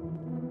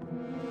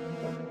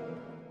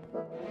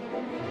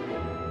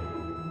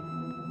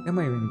 Am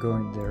I even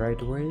going the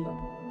right way?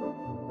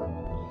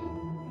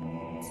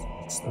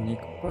 Sneak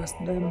past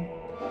them?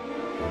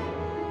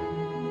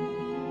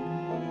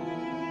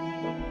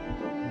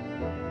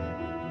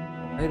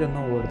 I don't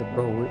know where the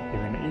bow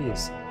even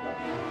is.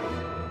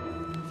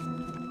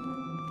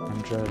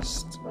 I'm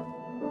just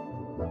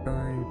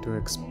going to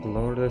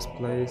explore this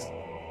place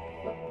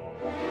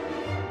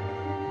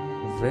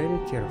very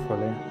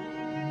carefully.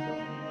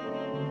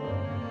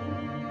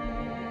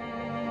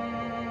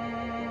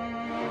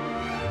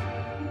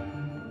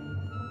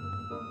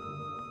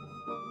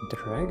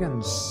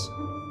 Dragons.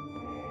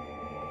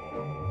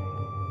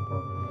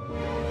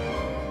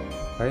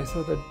 I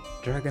thought that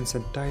dragons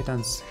and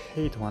titans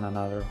hate one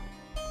another.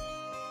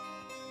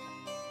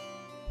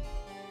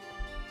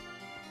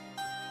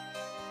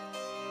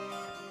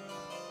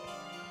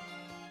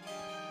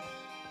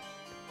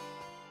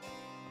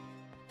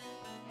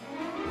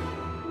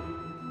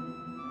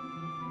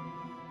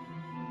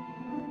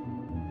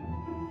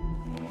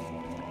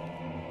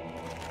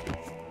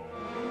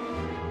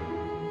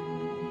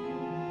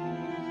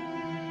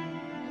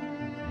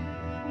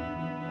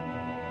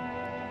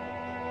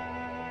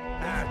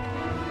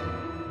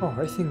 Oh,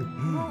 I think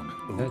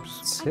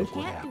that's it.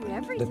 Can't do The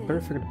everything.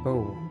 perfect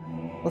bow.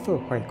 Although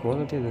high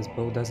quality, this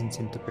bow doesn't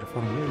seem to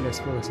perform nearly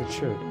as well as it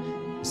should.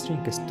 The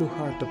string is too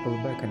hard to pull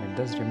back and it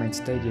does remain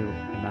steady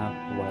enough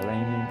while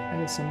aiming,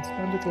 and it seems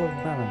a little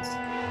off balance.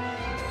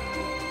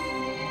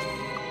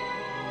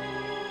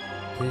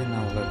 Okay,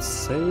 now let's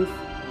save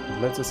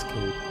and let's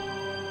escape.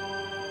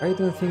 I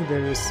don't think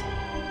there is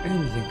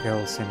anything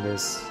else in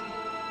this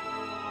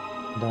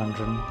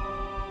dungeon.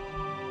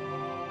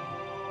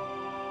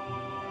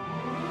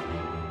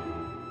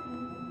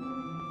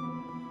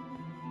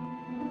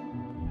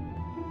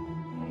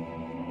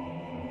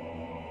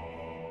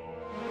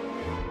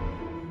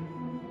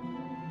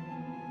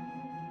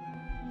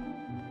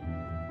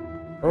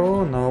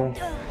 Oh no.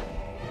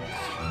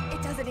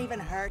 It doesn't even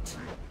hurt.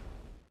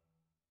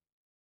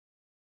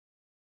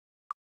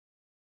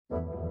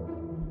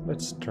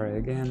 Let's try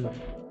again.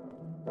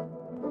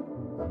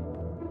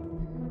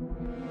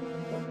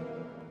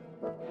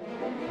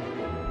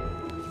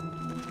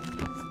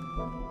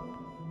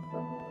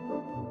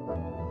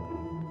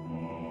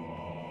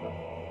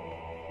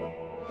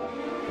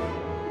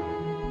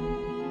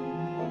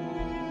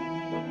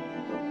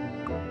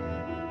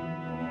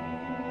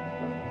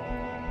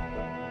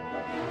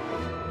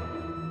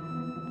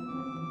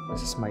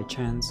 This is my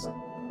chance. And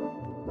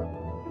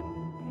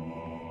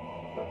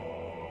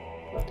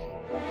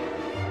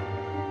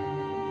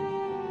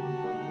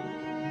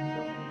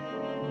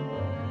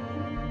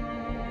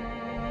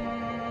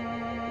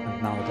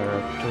now there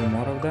are 2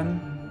 more of them.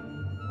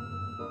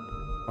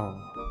 Oh,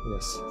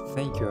 yes.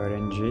 Thank you,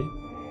 RNG.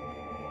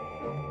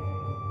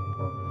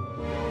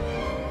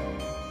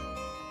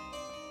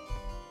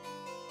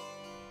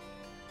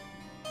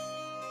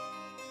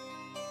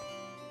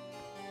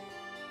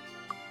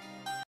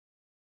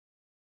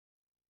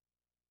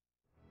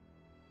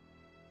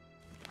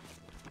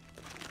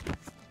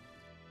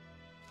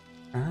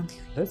 And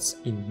let's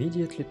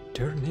immediately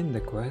turn in the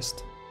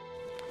quest.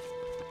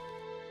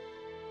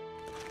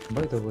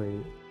 By the way,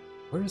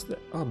 where is the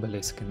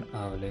obelisk in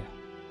Auli?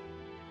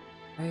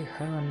 I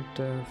haven't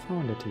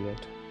found it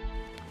yet.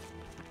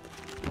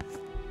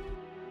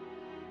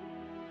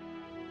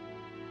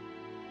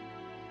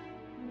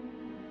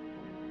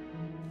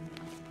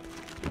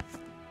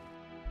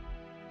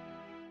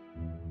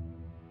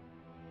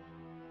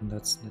 And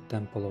that's the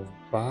Temple of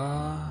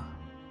Ba.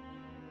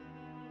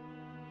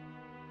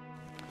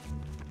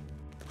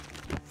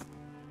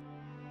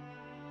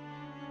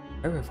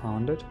 Have I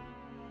found it?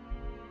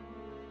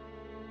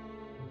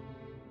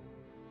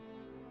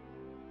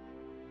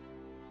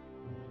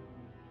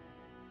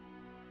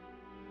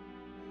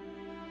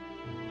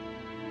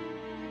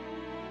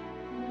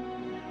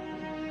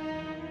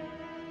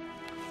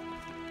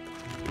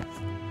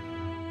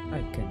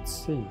 I can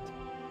see it.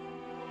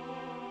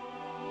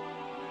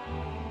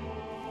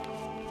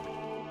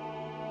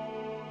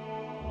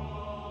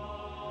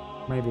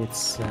 Maybe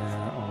it's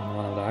on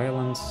one of the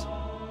islands.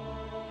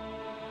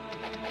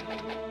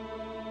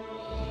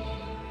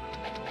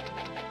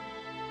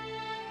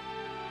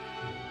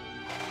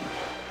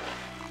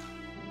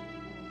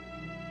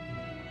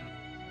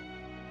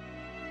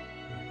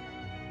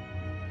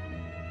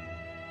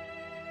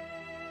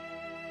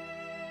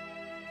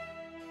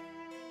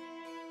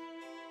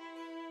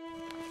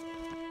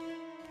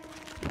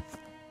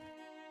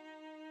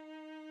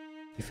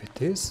 If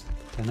it is,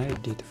 then I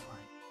did fine.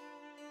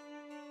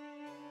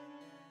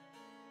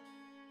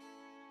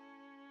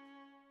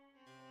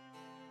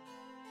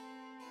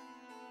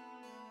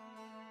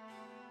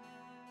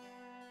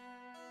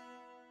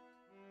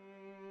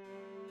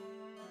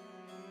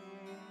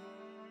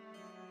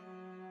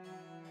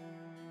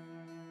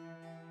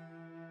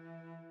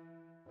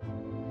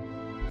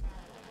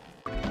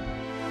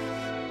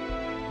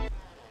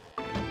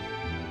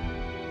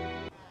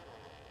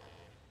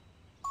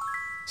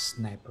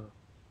 Sniper.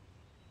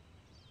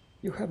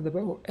 You have the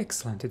bow.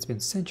 Excellent. It's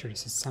been centuries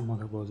since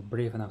someone was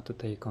brave enough to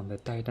take on the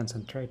Titans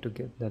and try to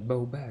get that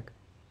bow back.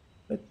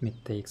 Let me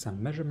take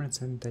some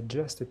measurements and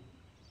adjust it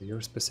to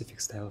your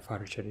specific style of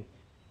archery.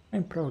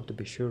 I'm proud to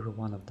be sure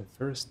one of the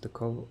first to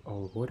call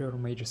all warrior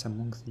mages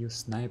amongst you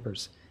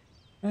snipers,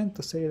 and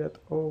to say that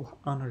all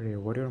honorary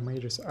warrior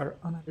mages are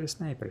honorary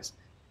snipers.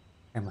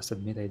 I must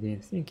admit I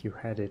didn't think you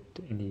had it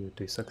in you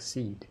to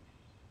succeed.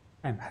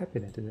 I'm happy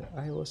that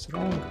I was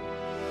wrong.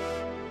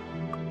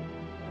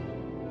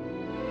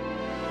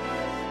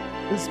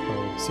 This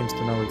bow seems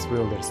to know its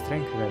wielder's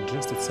strength and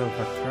adjusts itself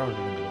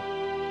accordingly.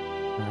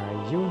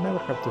 You never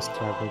have to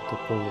struggle to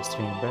pull the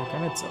string back,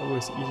 and it's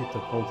always easy to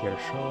hold your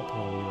shot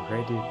while you're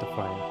ready to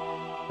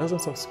fire.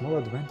 Dozens of small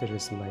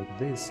advantages like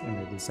this in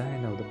the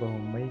design of the bow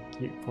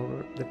make it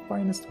for the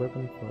finest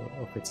weapon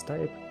of its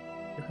type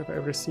you have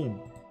ever seen.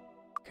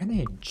 Can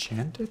I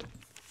enchant it?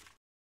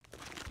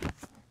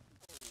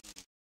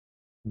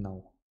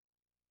 No.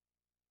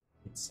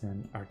 It's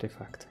an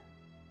artifact.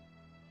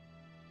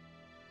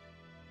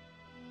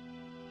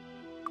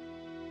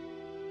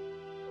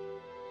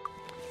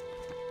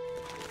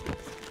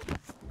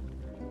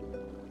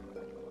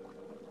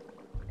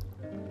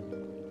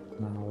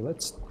 Now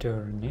let's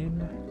turn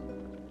in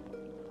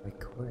my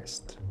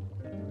quest.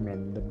 I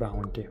mean the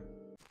bounty.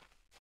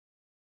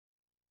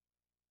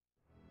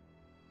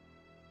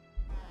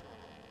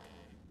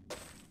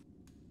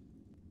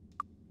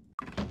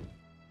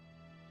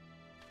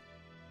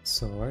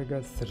 So I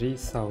got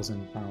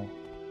 3,000 now.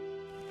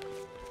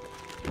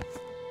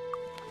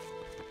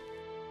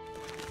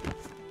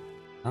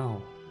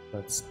 Now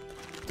let's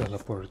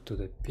teleport to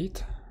the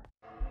pit.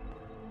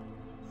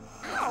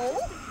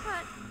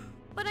 Cut,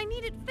 but I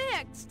need it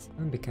fixed.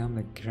 And become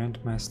the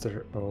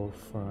Grandmaster of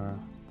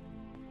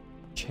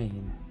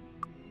Chain.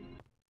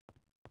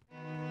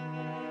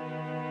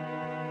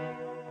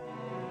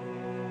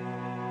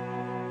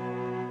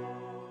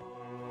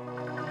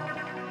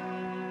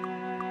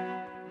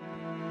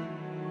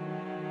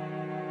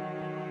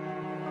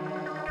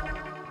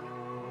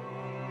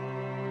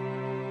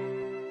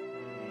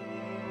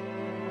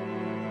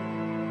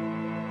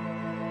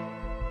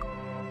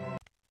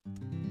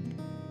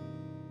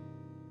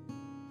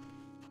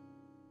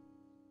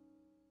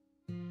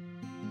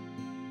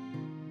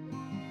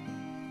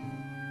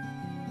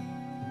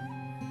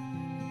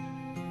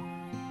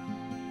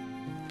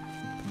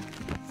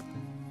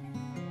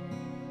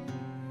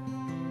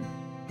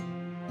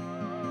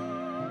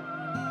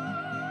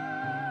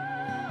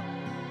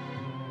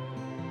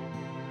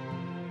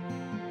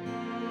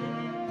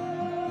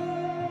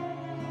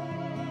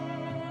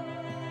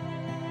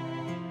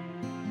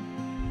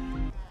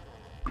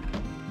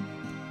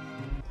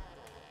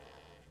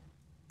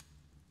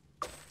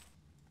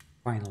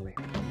 Finally.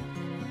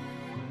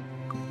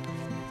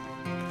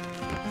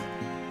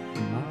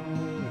 Now,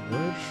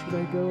 where should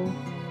I go?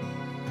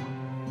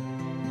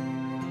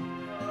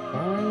 I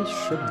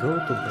should go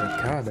to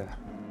Bracada.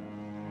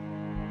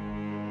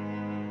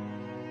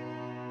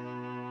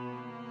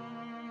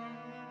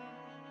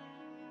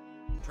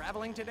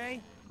 Traveling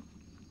today?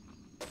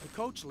 The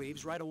coach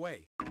leaves right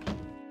away.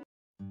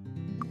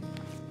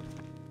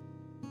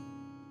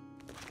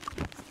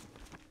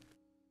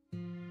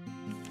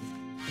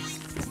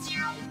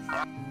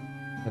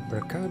 The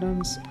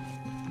Bracadans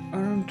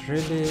aren't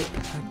really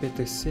happy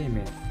to see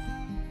me,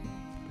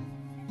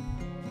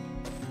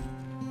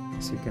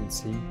 as you can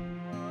see.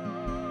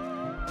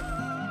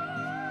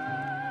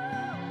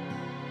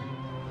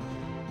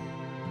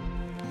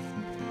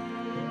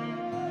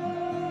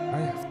 I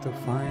have to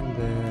find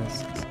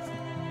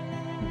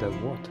the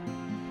what?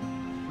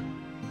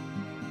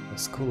 The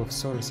School of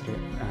Sorcery,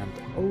 and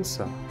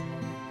also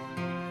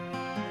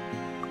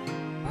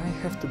I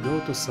have to go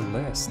to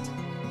Celeste.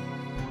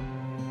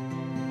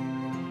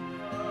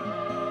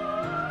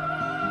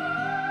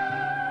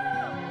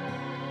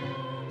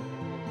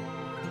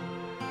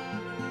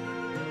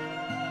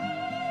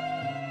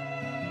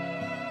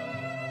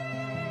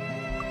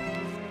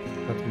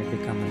 Let me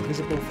become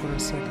invisible for a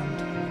second.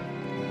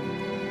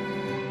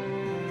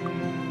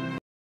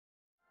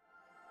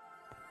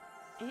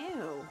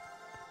 Ew.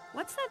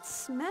 What's that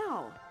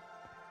smell?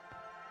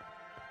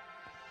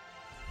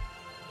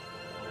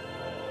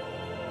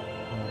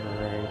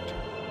 Alright.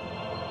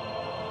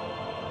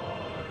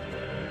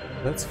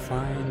 Let's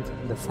find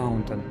the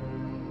fountain.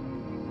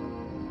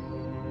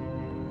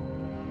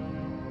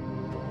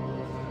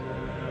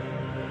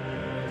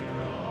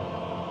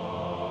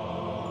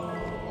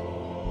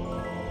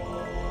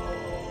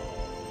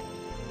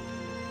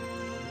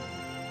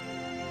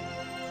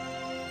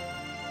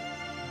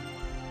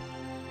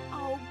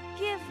 Oh,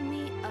 give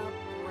me a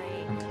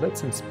break. And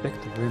let's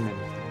inspect the women.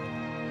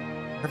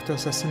 I have to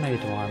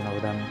assassinate one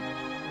of them.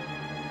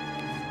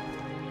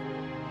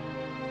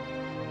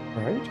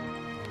 Right?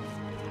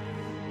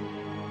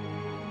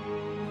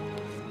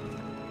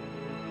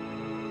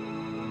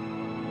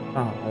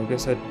 Oh, I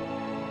guess I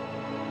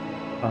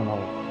don't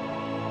know.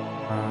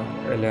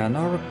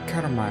 Eleanor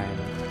Carmine.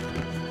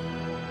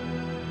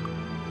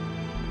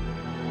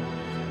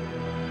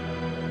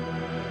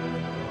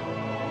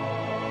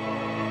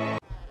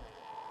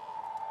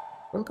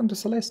 Welcome to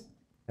Celeste.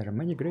 There are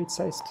many great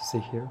sights to see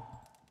here.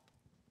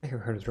 I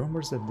have heard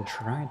rumors that the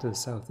shrine to the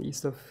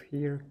southeast of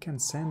here can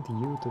send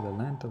you to the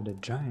land of the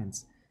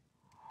giants.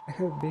 I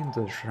have been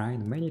to the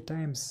shrine many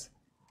times,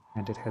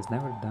 and it has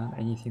never done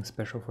anything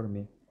special for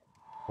me.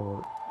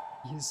 Or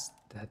is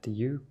that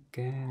you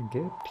can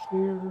get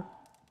here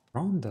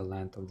from the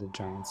land of the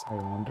giants, I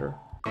wonder?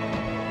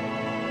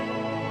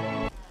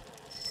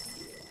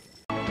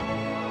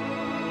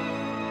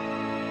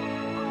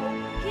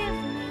 Give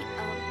me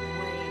a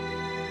break.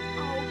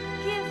 Oh,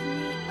 give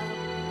me a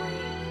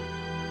break.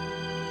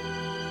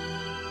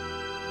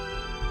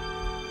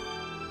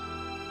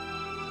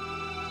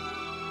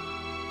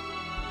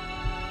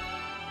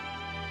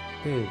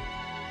 Okay,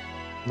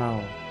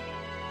 now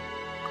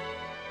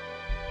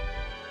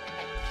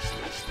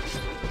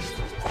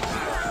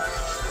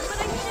But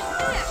I need it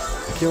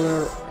fixed.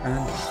 Killer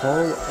and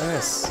Whole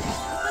S.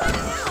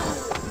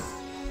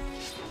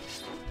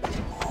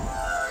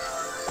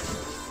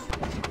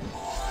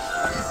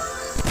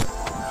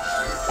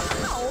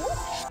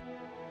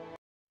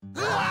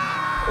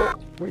 Oh,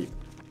 wait.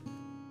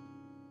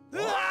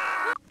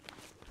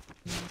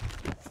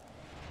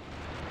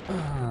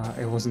 Ah,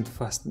 I wasn't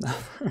fast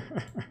enough.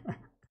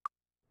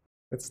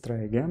 Let's try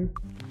again.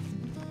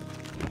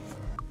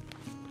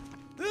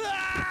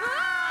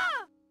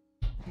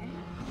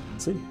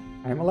 See,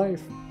 I'm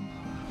alive.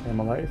 I'm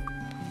alive.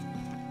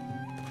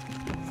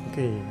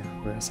 Okay,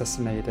 we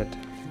assassinated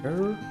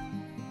her.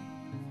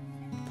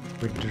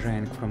 We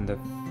drank from the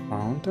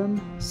fountain,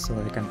 so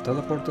I can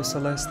teleport to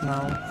Celeste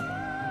now.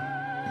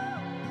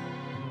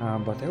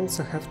 But I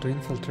also have to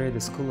infiltrate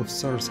the School of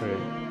Sorcery.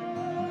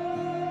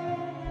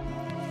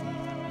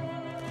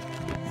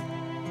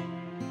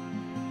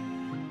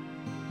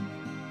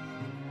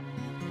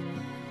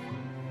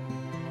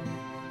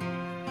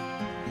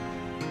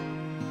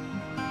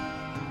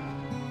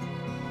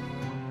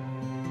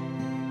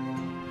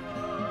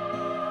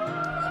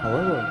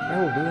 However,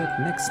 I will do that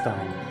next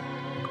time.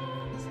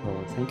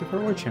 So thank you for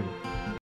watching.